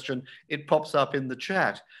another question, it pops up in the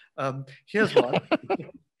chat. Here's one.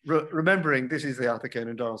 Remembering this is the Arthur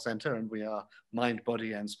Conan Doyle Center and we are mind,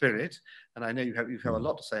 body, and spirit, and I know you have a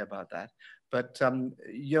lot to say about that. But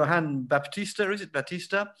Johann Baptista, is it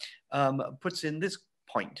Batista, puts in this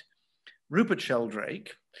point: Rupert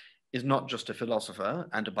Sheldrake is not just a philosopher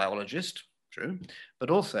and a biologist, true, but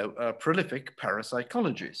also a prolific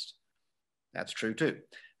parapsychologist. That's true too.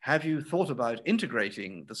 Have you thought about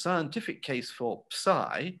integrating the scientific case for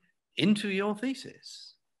psi into your thesis?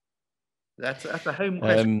 That's a home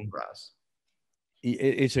question for us.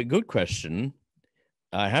 It's a good question.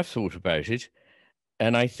 I have thought about it,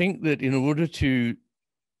 and I think that in order to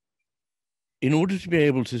be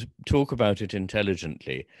able to talk about it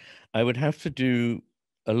intelligently, I would have to do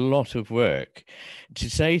a lot of work to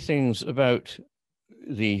say things about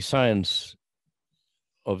the science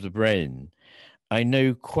of the brain. I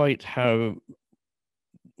know quite how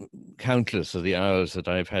countless are the hours that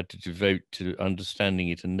I've had to devote to understanding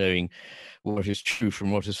it and knowing what is true from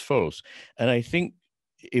what is false. And I think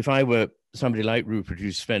if I were somebody like Rupert,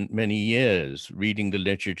 who spent many years reading the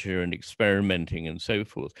literature and experimenting and so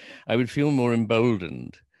forth, I would feel more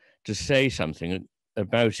emboldened to say something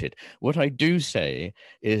about it. What I do say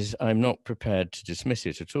is I'm not prepared to dismiss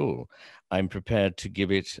it at all. I'm prepared to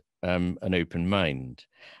give it an open mind.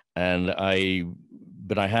 But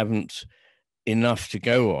I haven't enough to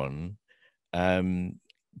go on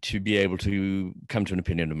to be able to come to an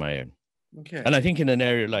opinion of my own. Okay. And I think in an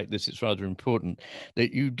area like this, it's rather important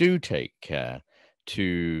that you do take care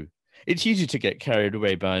to, it's easy to get carried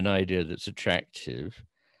away by an idea that's attractive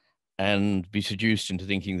and be seduced into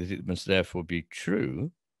thinking that it must therefore be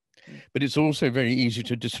true. But it's also very easy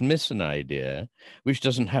to dismiss an idea which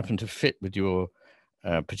doesn't happen to fit with your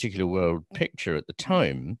particular world picture at the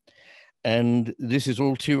time. And this is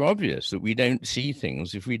all too obvious, that we don't see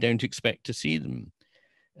things if we don't expect to see them.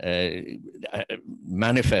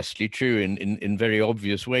 Manifestly true in very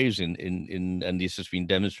obvious ways, and this has been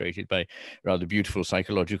demonstrated by rather beautiful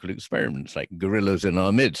psychological experiments like gorillas in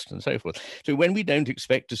our midst and so forth. So when we don't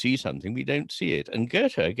expect to see something, we don't see it. And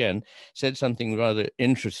Goethe, again, said something rather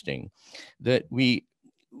interesting, that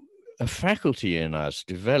a faculty in us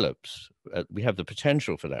develops, we have the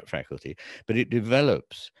potential for that faculty, but it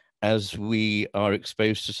develops as we are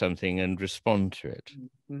exposed to something and respond to it.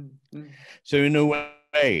 Mm-hmm. So in a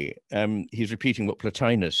way, he's repeating what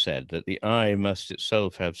Plotinus said, that the eye must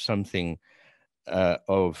itself have something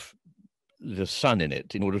of the sun in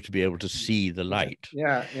it in order to be able to see the light.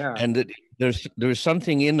 Yeah. And that there is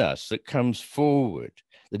something in us that comes forward,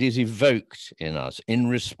 that is evoked in us in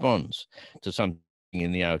response to something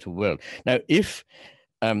in the outer world. Now, if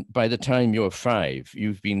by the time you're 5,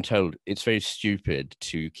 you've been told it's very stupid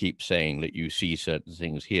to keep saying that you see certain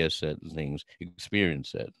things, hear certain things,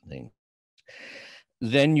 experience certain things,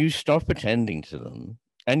 then you stop attending to them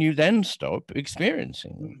and you then stop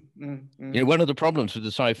experiencing them. You know, one of the problems with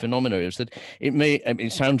the psi phenomena is that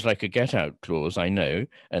it sounds like a get-out clause, I know,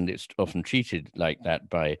 and it's often treated like that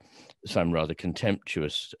by some rather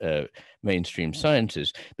contemptuous mainstream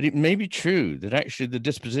scientists, but it may be true that actually the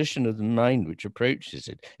disposition of the mind which approaches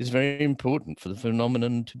it is very important for the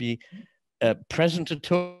phenomenon to be present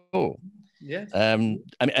at all. Yes. And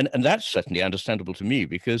that's certainly understandable to me,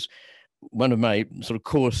 because one of my sort of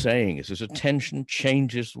core sayings is attention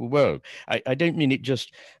changes the world. I don't mean it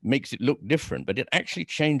just makes it look different, but it actually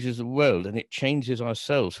changes the world, and it changes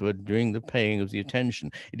ourselves who are doing the paying of the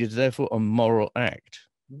attention. It is therefore a moral act.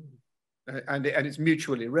 And it's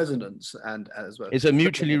mutually resonance and as well. It's a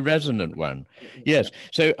mutually resonant one. Yes.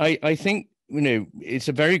 So I think, it's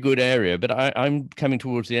a very good area, but I'm coming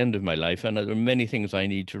towards the end of my life, and there are many things I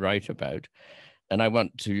need to write about. And I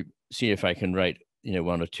want to see if I can write,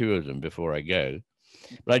 one or two of them before I go.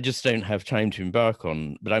 But I just don't have time to embark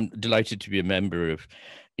on. But I'm delighted to be a member of,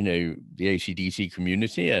 the AC/DC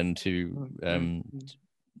community and to,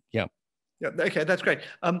 yeah. Yeah, okay, that's great.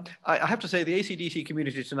 I have to say the AC/DC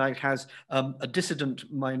community tonight has a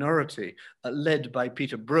dissident minority led by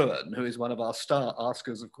Peter Bruin, who is one of our star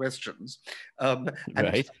askers of questions. And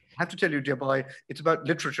right. I have to tell you, dear boy, it's about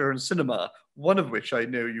literature and cinema, one of which I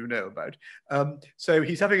know you know about. So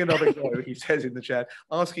he's having another go, he says in the chat,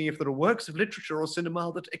 asking if there are works of literature or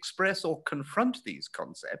cinema that express or confront these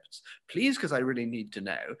concepts. Please, because I really need to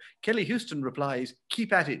know. Kelly Houston replies,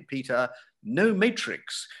 keep at it, Peter. No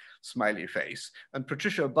Matrix. Smiley face. And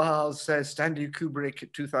Patricia Bars says Stanley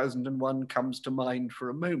Kubrick 2001 comes to mind for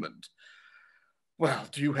a moment. Well,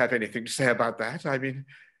 do you have anything to say about that? I mean,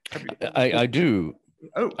 I do.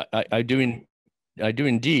 Oh, I do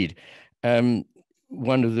indeed.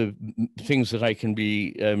 One of the things that I can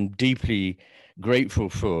be deeply grateful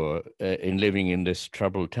for in living in this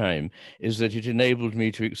troubled time is that it enabled me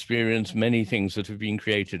to experience many things that have been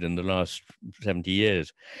created in the last 70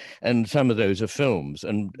 years. And some of those are films.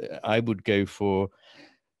 And I would go for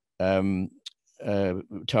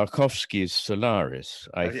Tarkovsky's Solaris.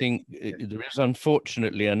 I think there is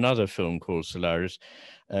unfortunately another film called Solaris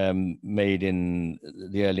made in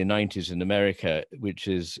the early 90s in America, which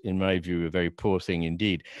is, in my view, a very poor thing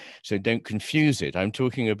indeed. So don't confuse it. I'm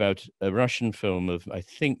talking about a Russian film of, I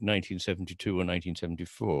think, 1972 or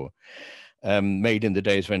 1974, made in the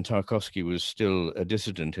days when Tarkovsky was still a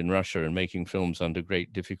dissident in Russia and making films under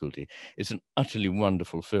great difficulty. It's an utterly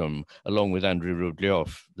wonderful film, along with Andrei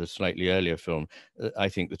Rublev, the slightly earlier film, I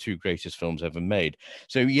think the two greatest films ever made.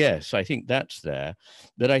 So yes, I think that's there.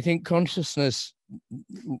 But I think consciousness,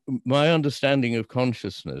 my understanding of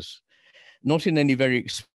consciousness, not in any very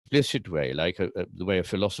explicit way, like the way a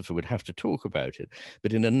philosopher would have to talk about it,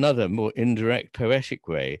 but in another, more indirect, poetic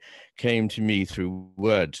way, came to me through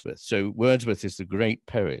Wordsworth. So Wordsworth is the great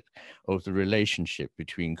poet of the relationship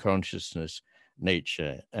between consciousness,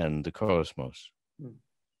 nature, and the cosmos.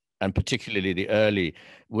 And particularly the early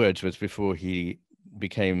Wordsworth before he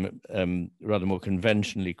became rather more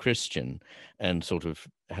conventionally Christian and sort of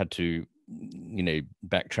had to,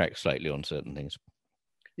 backtrack slightly on certain things.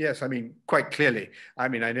 Yes, I mean, quite clearly. I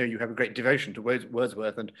mean, I know you have a great devotion to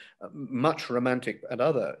Wordsworth and much romantic and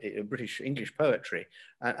other British English poetry.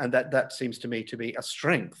 And that seems to me to be a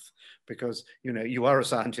strength because, you are a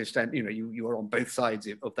scientist and, you are on both sides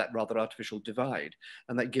of that rather artificial divide.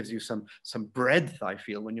 And that gives you some breadth, I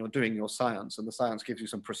feel, when you're doing your science. And the science gives you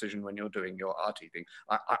some precision when you're doing your arty thing,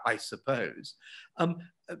 I suppose.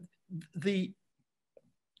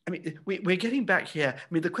 I mean, we're getting back here. I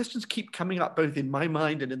mean, the questions keep coming up both in my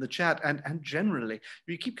mind and in the chat and generally.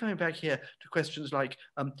 We keep coming back here to questions like,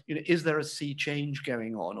 is there a sea change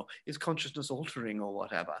going on? Or is consciousness altering or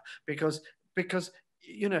whatever? Because I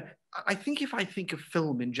think if I think of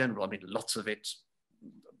film in general, I mean, lots of it's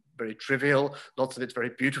very trivial, lots of it's very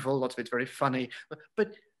beautiful, lots of it's very funny.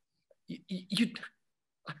 But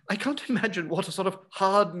I can't imagine what a sort of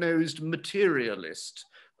hard-nosed materialist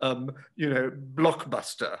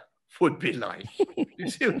blockbuster would be like. You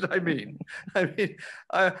see what I mean? I mean,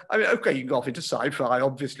 okay, you can go off into sci-fi.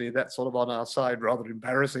 Obviously, that's sort of on our side, rather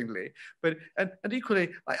embarrassingly. But and equally,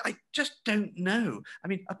 I just don't know. I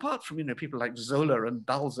mean, apart from people like Zola and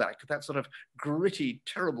Balzac, that sort of gritty,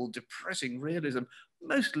 terrible, depressing realism,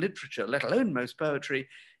 most literature, let alone most poetry,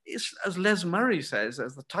 is, as Les Murray says,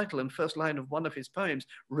 as the title and first line of one of his poems,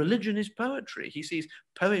 religion is poetry. He sees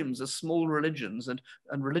poems as small religions and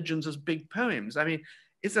religions as big poems. I mean,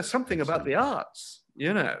 is there something about the arts,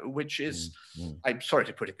 which is, I'm sorry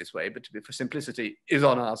to put it this way, but for simplicity, is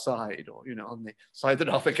on our side or, on the side that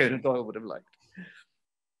Arthur Conan Doyle would have liked?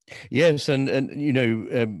 Yes, and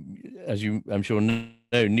as you, I'm sure,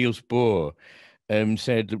 know, Niels Bohr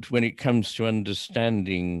said that when it comes to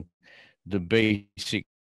understanding the basic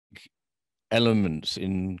elements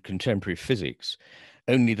in contemporary physics,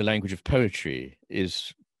 only the language of poetry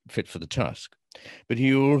is fit for the task. But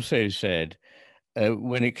he also said,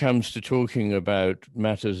 when it comes to talking about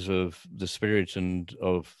matters of the spirit and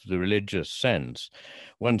of the religious sense,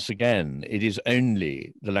 once again, it is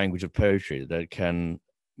only the language of poetry that can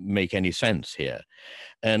make any sense here.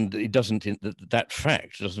 And it doesn't, that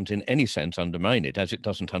fact doesn't in any sense undermine it, as it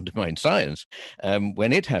doesn't undermine science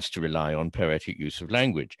when it has to rely on poetic use of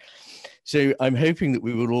language. So I'm hoping that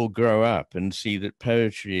we will all grow up and see that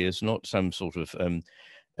poetry is not some sort of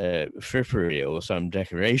frippery or some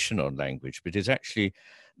decoration on language, but is actually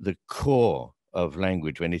the core of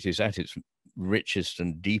language when it is at its richest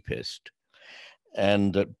and deepest.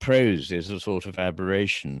 And that prose is a sort of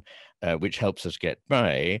aberration which helps us get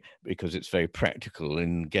by because it's very practical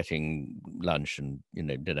in getting lunch and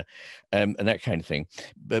dinner and that kind of thing.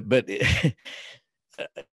 But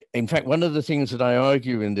in fact, one of the things that I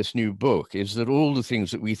argue in this new book is that all the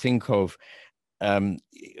things that we think of,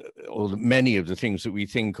 or many of the things that we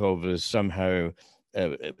think of as somehow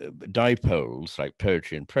dipoles, like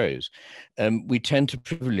poetry and prose, we tend to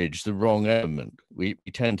privilege the wrong element. We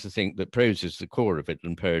tend to think that prose is the core of it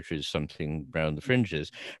and poetry is something around the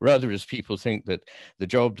fringes, rather as people think that the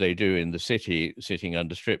job they do in the city, sitting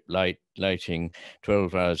under strip lighting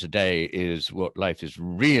 12 hours a day, is what life is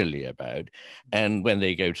really about. And when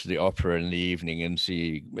they go to the opera in the evening and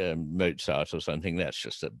see Mozart or something, that's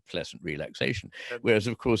just a pleasant relaxation. Whereas,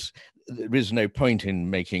 of course, there is no point in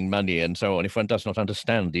making money and so on if one does not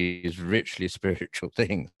understand these richly spiritual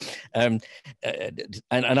things. And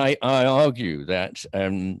I argue that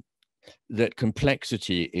that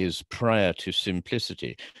complexity is prior to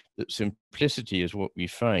simplicity, that simplicity is what we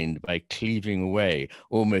find by cleaving away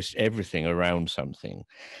almost everything around something,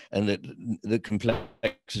 and that the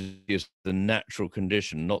complexity is the natural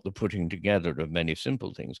condition, not the putting together of many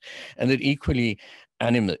simple things, and that equally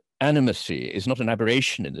animacy is not an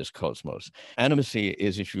aberration in this cosmos. Animacy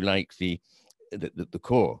is, if you like, the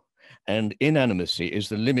core. And inanimacy is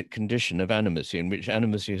the limit condition of animacy, in which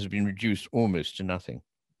animacy has been reduced almost to nothing.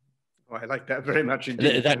 Oh, I like that very much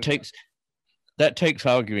indeed. That takes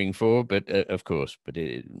arguing for, but of course,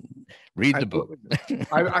 read the book.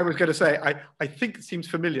 I was going to say, I think it seems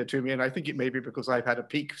familiar to me, and I think it may be because I've had a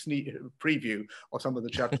peek preview of some of the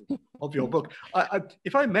chapters of your book.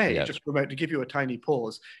 If I may, yes, just to give you a tiny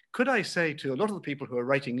pause, could I say to a lot of the people who are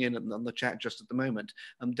writing in on the chat just at the moment,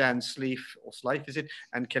 Dan Sleif, or Slife is it,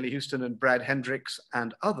 and Kelly Houston and Brad Hendricks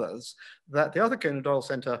and others, that the Arthur Conan Doyle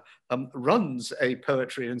Centre runs a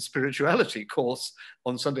poetry and spirituality course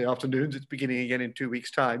on Sunday afternoons. It's beginning again in 2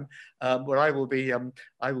 weeks' time, where I will be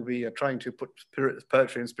trying to put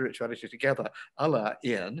poetry and spirituality together, a la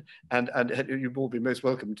Iain, and you will be most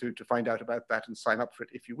welcome to find out about that and sign up for it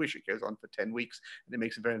if you wish. It goes on for 10 weeks, and it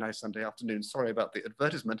makes a very nice Sunday afternoon. Sorry about the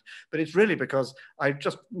advertisement, but it's really because I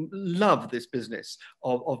just love this business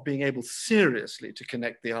of being able seriously to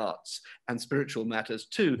connect the arts and spiritual matters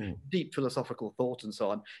to deep philosophical thought and so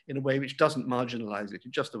on, in a way which doesn't marginalize it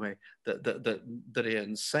in just the way that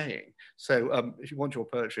Iain's saying. So if you want your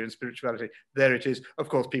poetry and spirituality, there it is. Of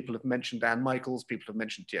course, people have mentioned Anne Michaels, people have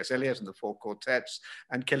mentioned T.S. Eliot and the Four Quartets,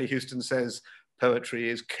 and Kelly Houston says poetry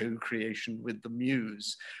is co-creation with the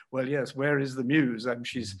muse. Well, yes, where is the muse?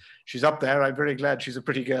 She's up there. I'm very glad she's a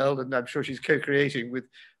pretty girl, and I'm sure she's co-creating with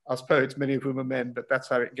us poets, many of whom are men, but that's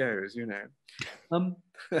how it goes, Okay.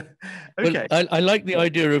 Well, I like the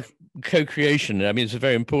idea of co-creation. I mean, it's a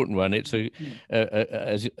very important one. It's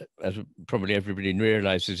as probably everybody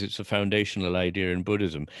realizes, it's a foundational idea in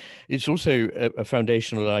Buddhism. It's also a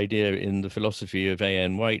foundational idea in the philosophy of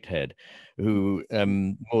A.N. Whitehead, who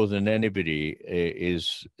more than anybody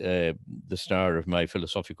is the star of my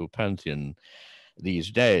philosophical pantheon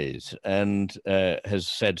these days, and has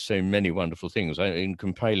said so many wonderful things. In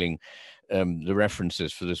compiling the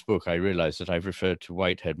references for this book, I realized that I've referred to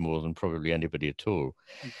Whitehead more than probably anybody at all.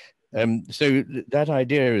 So that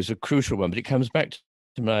idea is a crucial one, but it comes back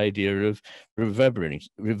to my idea of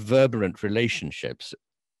reverberant relationships,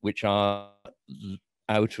 which are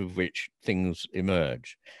out of which things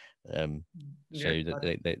emerge. Again,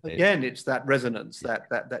 it's that resonance, that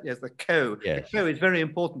yes, the co. Yes. The co is very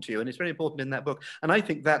important to you, and it's very important in that book. And I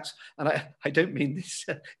think that's, and I don't mean this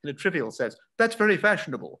in a trivial sense, that's very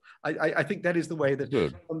fashionable. I think that is the way that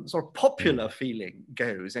sort of popular feeling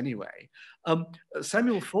goes anyway.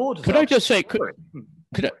 Samuel Ford. Could I just say, could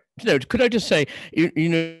I just say,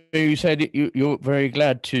 you said you're very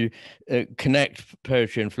glad to connect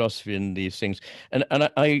poetry and philosophy and these things, and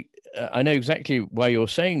I know exactly why you're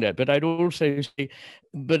saying that, but I'd also say,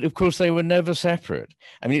 but of course they were never separate.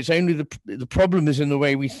 I mean, it's only the problem is in the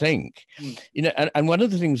way we think, and one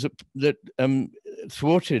of the things that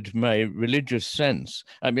thwarted my religious sense.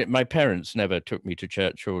 I mean, my parents never took me to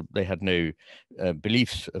church, or they had no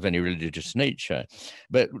beliefs of any religious nature.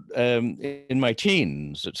 But in my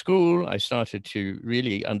teens at school, I started to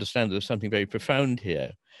really understand there's something very profound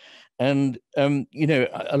here. And,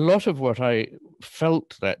 a lot of what I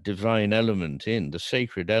felt that divine element in, the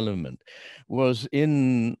sacred element, was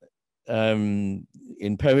in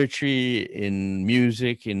in poetry, in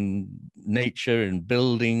music, in nature, in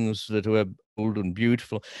buildings that were old and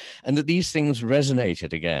beautiful, and that these things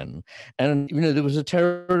resonated again. And there was a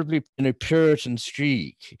terribly Puritan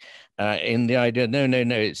streak in the idea. No,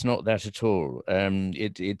 it's not that at all.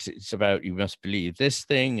 It's about, you must believe this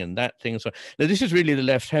thing and that thing. So now this is really the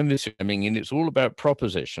left hemisphere, and it's all about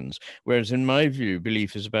propositions. Whereas in my view,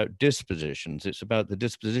 belief is about dispositions. It's about the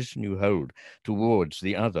disposition you hold towards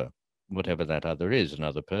the other, whatever that other is,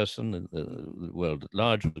 another person, the world at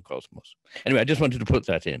large, or the cosmos. Anyway, I just wanted to put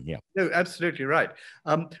that in. Yeah. No, absolutely right.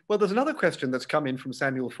 Well, there's another question that's come in from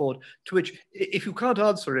Samuel Ford, to which, if you can't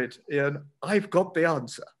answer it, Ian, I've got the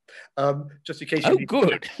answer. Just in case you need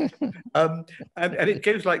good. and it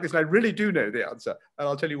goes like this, and I really do know the answer, and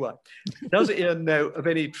I'll tell you why. Does Ian know of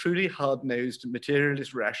any truly hard-nosed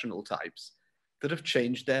materialist rational types that have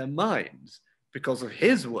changed their minds because of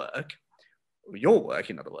his work, or your work,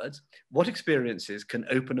 in other words? What experiences can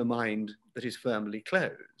open a mind that is firmly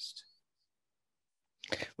closed?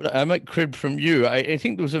 Well, I might crib from you. I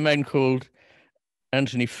think there was a man called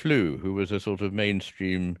Anthony Flew, who was a sort of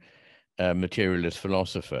mainstream materialist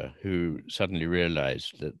philosopher who suddenly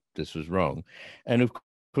realized that this was wrong. And of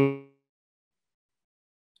course,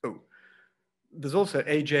 there's also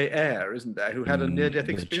A.J. Ayer, isn't there, who had a near-death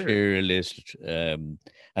experience? Materialist,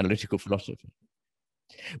 analytical philosopher.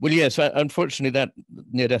 Well, yes, unfortunately, that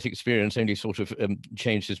near-death experience only sort of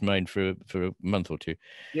changed his mind for a month or two.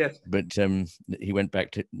 Yes, but he went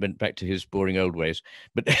back to his boring old ways.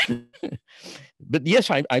 But but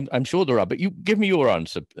yes, I'm sure there are. But you give me your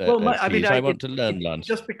answer, please. I want to learn, Lance.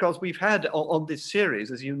 Just because we've had on this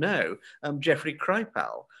series, as you know, Jeffrey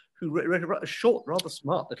Kripal, who wrote a short, rather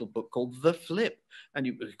smart little book called The Flip. And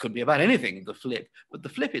it could be about anything, the flip. But the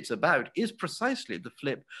flip it's about is precisely the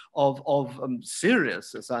flip of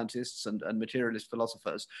serious scientists and materialist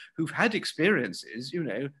philosophers who've had experiences,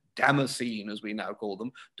 Damascene, as we now call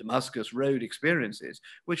them, Damascus Road experiences,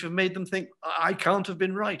 which have made them think, I can't have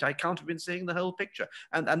been right. I can't have been seeing the whole picture.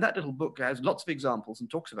 And that little book has lots of examples and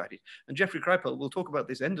talks about it. And Jeffrey Kripal will talk about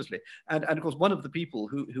this endlessly. And of course, one of the people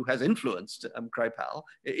who has influenced Kripal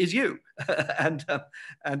is you. and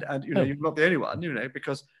you're not the only one,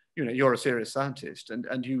 because you're a serious scientist,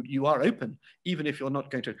 and you are open, even if you're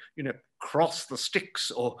not going to cross the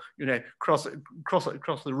Styx or cross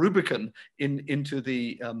the Rubicon into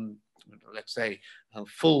the let's say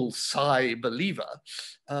full psi believer.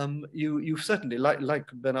 You've certainly,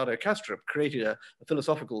 like Bernardo Kastrup, created a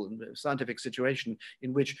philosophical and scientific situation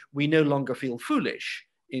in which we no longer feel foolish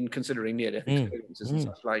in considering near-death experiences and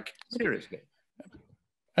such like seriously.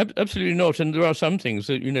 Absolutely not. And there are some things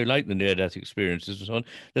that, like the near-death experiences and so on,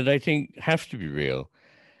 that I think have to be real.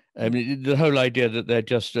 I mean, the whole idea that they're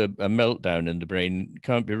just a meltdown in the brain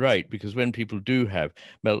can't be right, because when people do have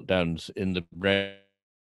meltdowns in the brain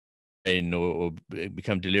or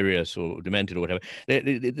become delirious or demented or whatever,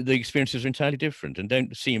 the experiences are entirely different and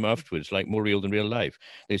don't seem afterwards like more real than real life.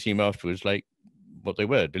 They seem afterwards like what they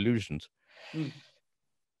were, delusions.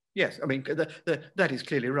 Yes, I mean, that is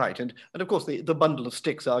clearly right. And of course, the bundle of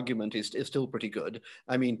sticks argument is still pretty good.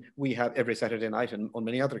 I mean, we have every Saturday night, and on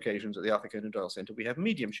many other occasions at the Arthur Conan Doyle Centre, we have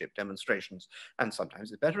mediumship demonstrations. And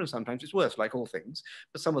sometimes it's better and sometimes it's worse, like all things.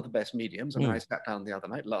 But some of the best mediums, I sat down the other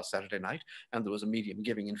night, last Saturday night, and there was a medium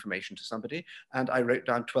giving information to somebody, and I wrote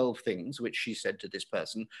down 12 things which she said to this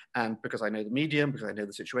person. And because I know the medium, because I know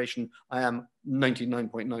the situation, I am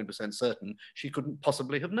 99.9% certain she couldn't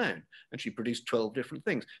possibly have known. And she produced 12 different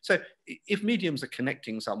things. So if mediums are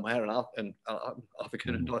connecting somewhere, and Arthur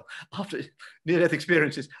Conan Doyle, after near-death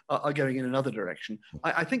experiences are going in another direction,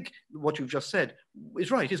 I think what you've just said is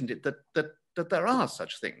right, isn't it? That there are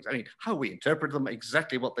such things. I mean, how we interpret them,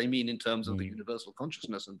 exactly what they mean in terms of the universal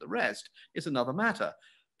consciousness and the rest, is another matter.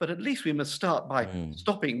 But at least we must start by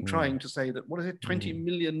stopping trying to say that, 20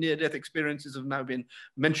 million near-death experiences have now been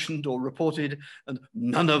mentioned or reported, and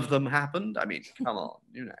none of them happened. I mean, come on,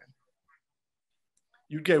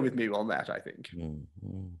 You'd go with me on that, I think.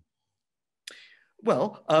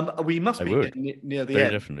 Well, we must be getting near the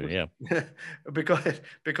end. Definitely, yeah.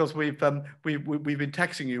 because we've been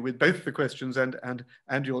taxing you with both the questions and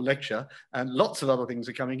your lecture, and lots of other things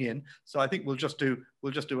are coming in. So I think we'll just do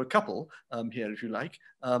a couple here, if you like.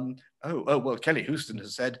 Well, Kelly Houston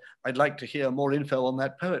has said, I'd like to hear more info on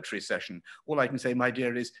that poetry session. All I can say, my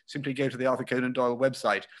dear, is simply go to the Arthur Conan Doyle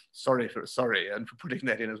website. Sorry, and for putting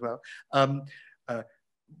that in as well.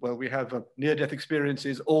 Well, we have near-death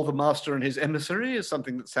experiences, All the Master and His Emissary is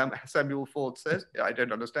something that Samuel Ford says. I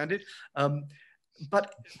don't understand it.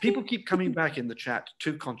 But people keep coming back in the chat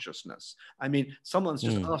to consciousness. I mean, someone's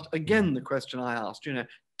just asked, again, the question I asked,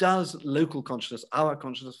 does local consciousness, our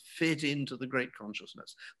consciousness, fit into the great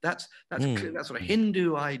consciousness? That's clear, that sort of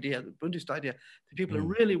Hindu idea, the Buddhist idea. The people are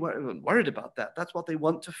really worried about that. That's what they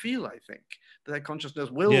want to feel, I think, that their consciousness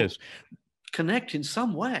will connect in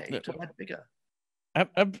some way to that bigger.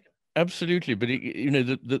 Absolutely, but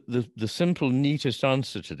the simple, neatest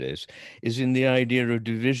answer to this is in the idea of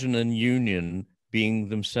division and union being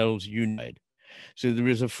themselves united. So there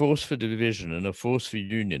is a force for division and a force for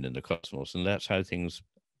union in the cosmos, and that's how things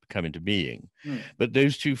come into being. But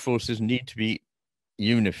those two forces need to be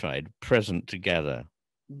unified, present together,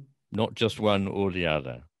 not just one or the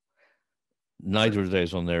other. Neither of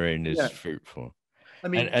those on their own is fruitful. I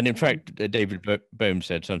mean, and in fact, David Bohm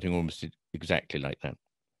said something almost exactly like that.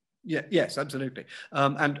 Yeah, yes, absolutely.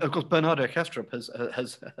 And of course, Bernardo Kastrup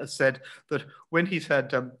has said that when he's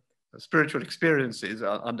had spiritual experiences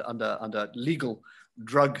under legal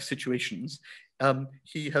drug situations,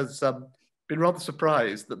 he has been rather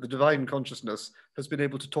surprised that the divine consciousness has been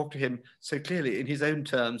able to talk to him so clearly in his own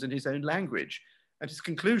terms, in his own language. And his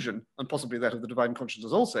conclusion, and possibly that of the divine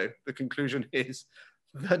consciousness also, the conclusion is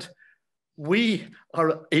that we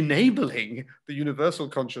are enabling the universal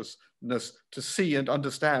consciousness to see and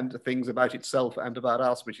understand things about itself and about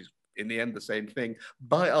us, which is in the end the same thing,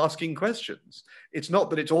 by asking questions. It's not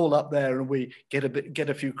that it's all up there and we get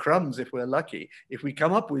a few crumbs if we're lucky. If we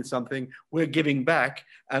come up with something, we're giving back,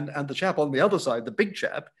 and the chap on the other side, the big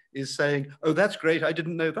chap, is saying, "Oh, that's great, I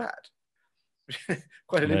didn't know that."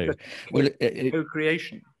 Quite an interesting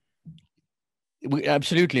co-creation.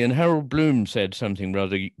 Absolutely. And Harold Bloom said something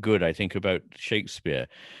rather good, I think, about Shakespeare,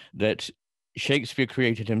 that Shakespeare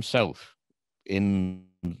created himself in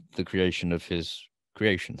the creation of his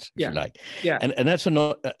creations, if you like. Yeah. And that's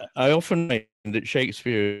I often find that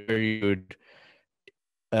Shakespeare is a very good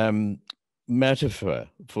metaphor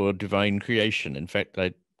for divine creation. In fact,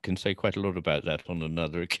 I can say quite a lot about that on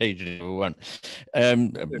another occasion if you want.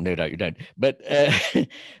 No doubt you don't. But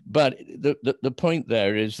but the point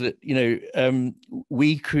there is that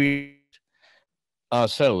we create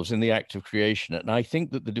ourselves in the act of creation, and I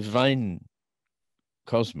think that the divine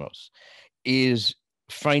cosmos is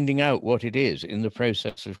finding out what it is in the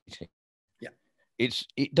process of creating. Yeah,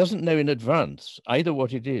 it doesn't know in advance either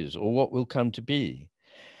what it is or what will come to be.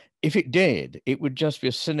 If it did, it would just be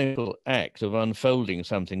a cynical act of unfolding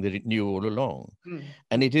something that it knew all along.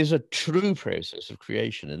 And it is a true process of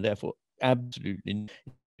creation, and therefore absolutely,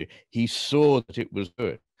 he saw that it was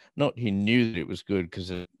good. Not he knew that it was good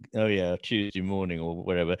because, Tuesday morning or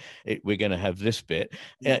whatever, we're going to have this bit.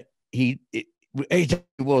 It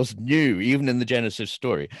was new, even in the Genesis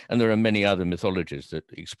story. And there are many other mythologies that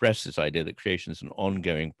express this idea that creation is an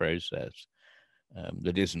ongoing process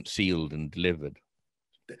that isn't sealed and delivered.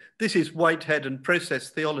 This is Whitehead and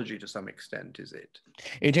process theology to some extent, is it?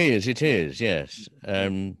 It is, yes.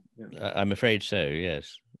 I'm afraid so,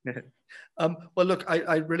 yes. Well, look,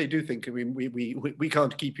 I really do think we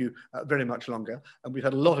can't keep you very much longer, and we've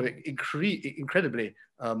had a lot of incredibly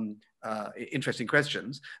interesting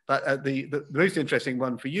questions. But the most interesting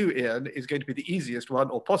one for you, Iain, is going to be the easiest one,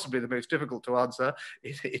 or possibly the most difficult to answer.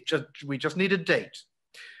 We just need a date.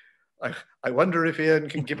 I wonder if Iain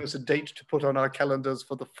can give us a date to put on our calendars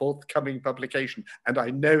for the forthcoming publication, and I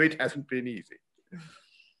know it hasn't been easy.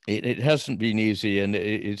 It hasn't been easy, and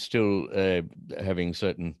it's still having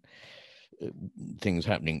certain things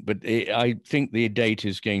happening. But I think the date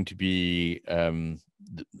is going to be,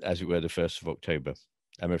 as it were, the 1st of October,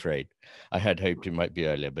 I'm afraid. I had hoped it might be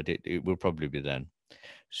earlier, but it will probably be then.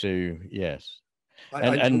 So, yes.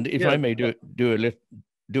 And if I may do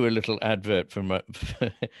a little advert for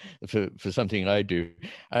for something I do.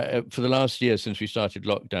 For the last year since we started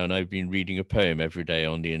lockdown, I've been reading a poem every day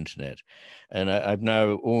on the internet, and I've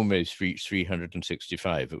now almost reached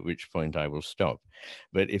 365, at which point I will stop.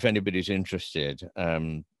 But if anybody's interested,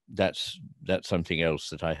 that's something else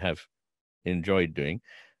that I have enjoyed doing,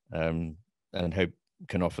 and hope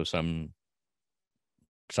can offer some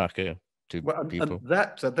succor to people.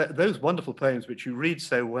 And those wonderful poems which you read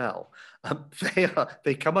so well,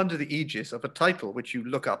 they come under the aegis of a title which you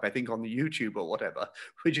look up, I think, on the YouTube or whatever,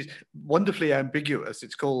 which is wonderfully ambiguous.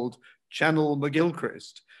 It's called Channel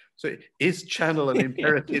McGilchrist. So is channel an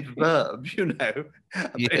imperative verb?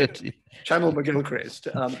 Yes. Channel McGilchrist,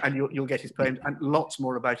 and you'll get his poems and lots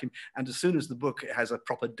more about him. And as soon as the book has a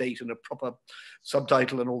proper date and a proper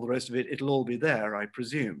subtitle and all the rest of it, it'll all be there, I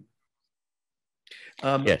presume.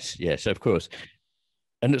 Yes, of course.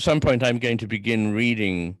 And at some point, I'm going to begin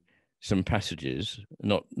reading some passages,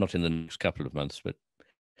 not in the next couple of months, but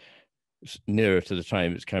nearer to the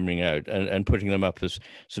time it's coming out, and putting them up as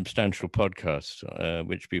substantial podcasts,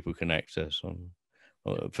 which people can access on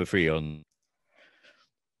for free on.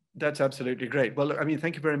 That's absolutely great. Well, I mean,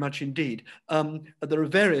 thank you very much indeed. There are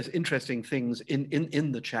various interesting things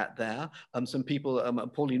in the chat there. Some people,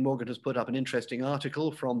 Pauline Morgan has put up an interesting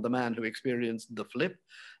article from the man who experienced the flip,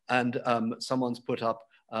 and someone's put up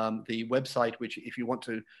the website, which if you want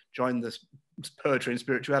to join this poetry and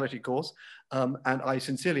spirituality course, and I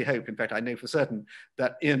sincerely hope, in fact, I know for certain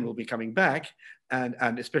that Iain will be coming back,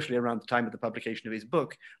 and especially around the time of the publication of his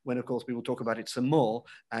book, when of course we will talk about it some more,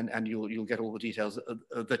 and you'll get all the details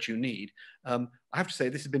that you need. I have to say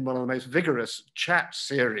this has been one of the most vigorous chat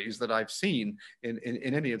series that I've seen in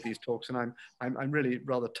any of these talks, and I'm really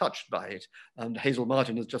rather touched by it. And Hazel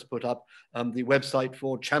Martin has just put up the website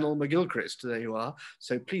for Channel McGilchrist. There you are.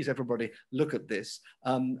 So please, everybody, look at this.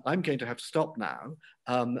 I'm going to have to stop now,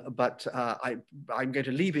 but I'm going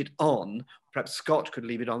to leave it on. Perhaps Scott could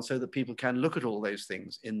leave it on so that people can look at all those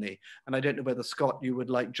things in the, and I don't know whether, Scott, you would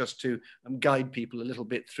like just to guide people a little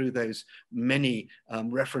bit through those many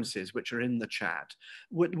references which are in the chat.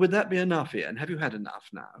 Would that be enough, Iain? Have you had enough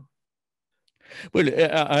now? Well,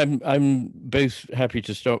 I'm both happy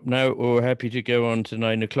to stop now or happy to go on to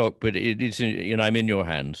 9 o'clock, but it is, you know, I'm in your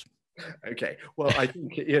hands. Okay. Well, I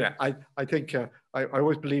think, you know, I think I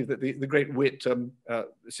always believe that the great wit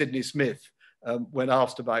Sidney Smith, when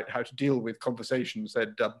asked about how to deal with conversation,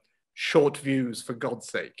 said, short views for God's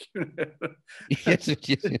sake. Yes,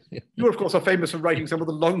 yes. You, of course, are famous for writing some of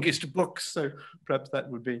the longest books, so perhaps that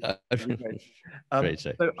would be great.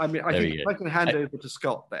 So, I mean, I think I can hand over to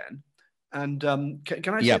Scott then. And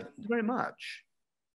can I say thank you very much?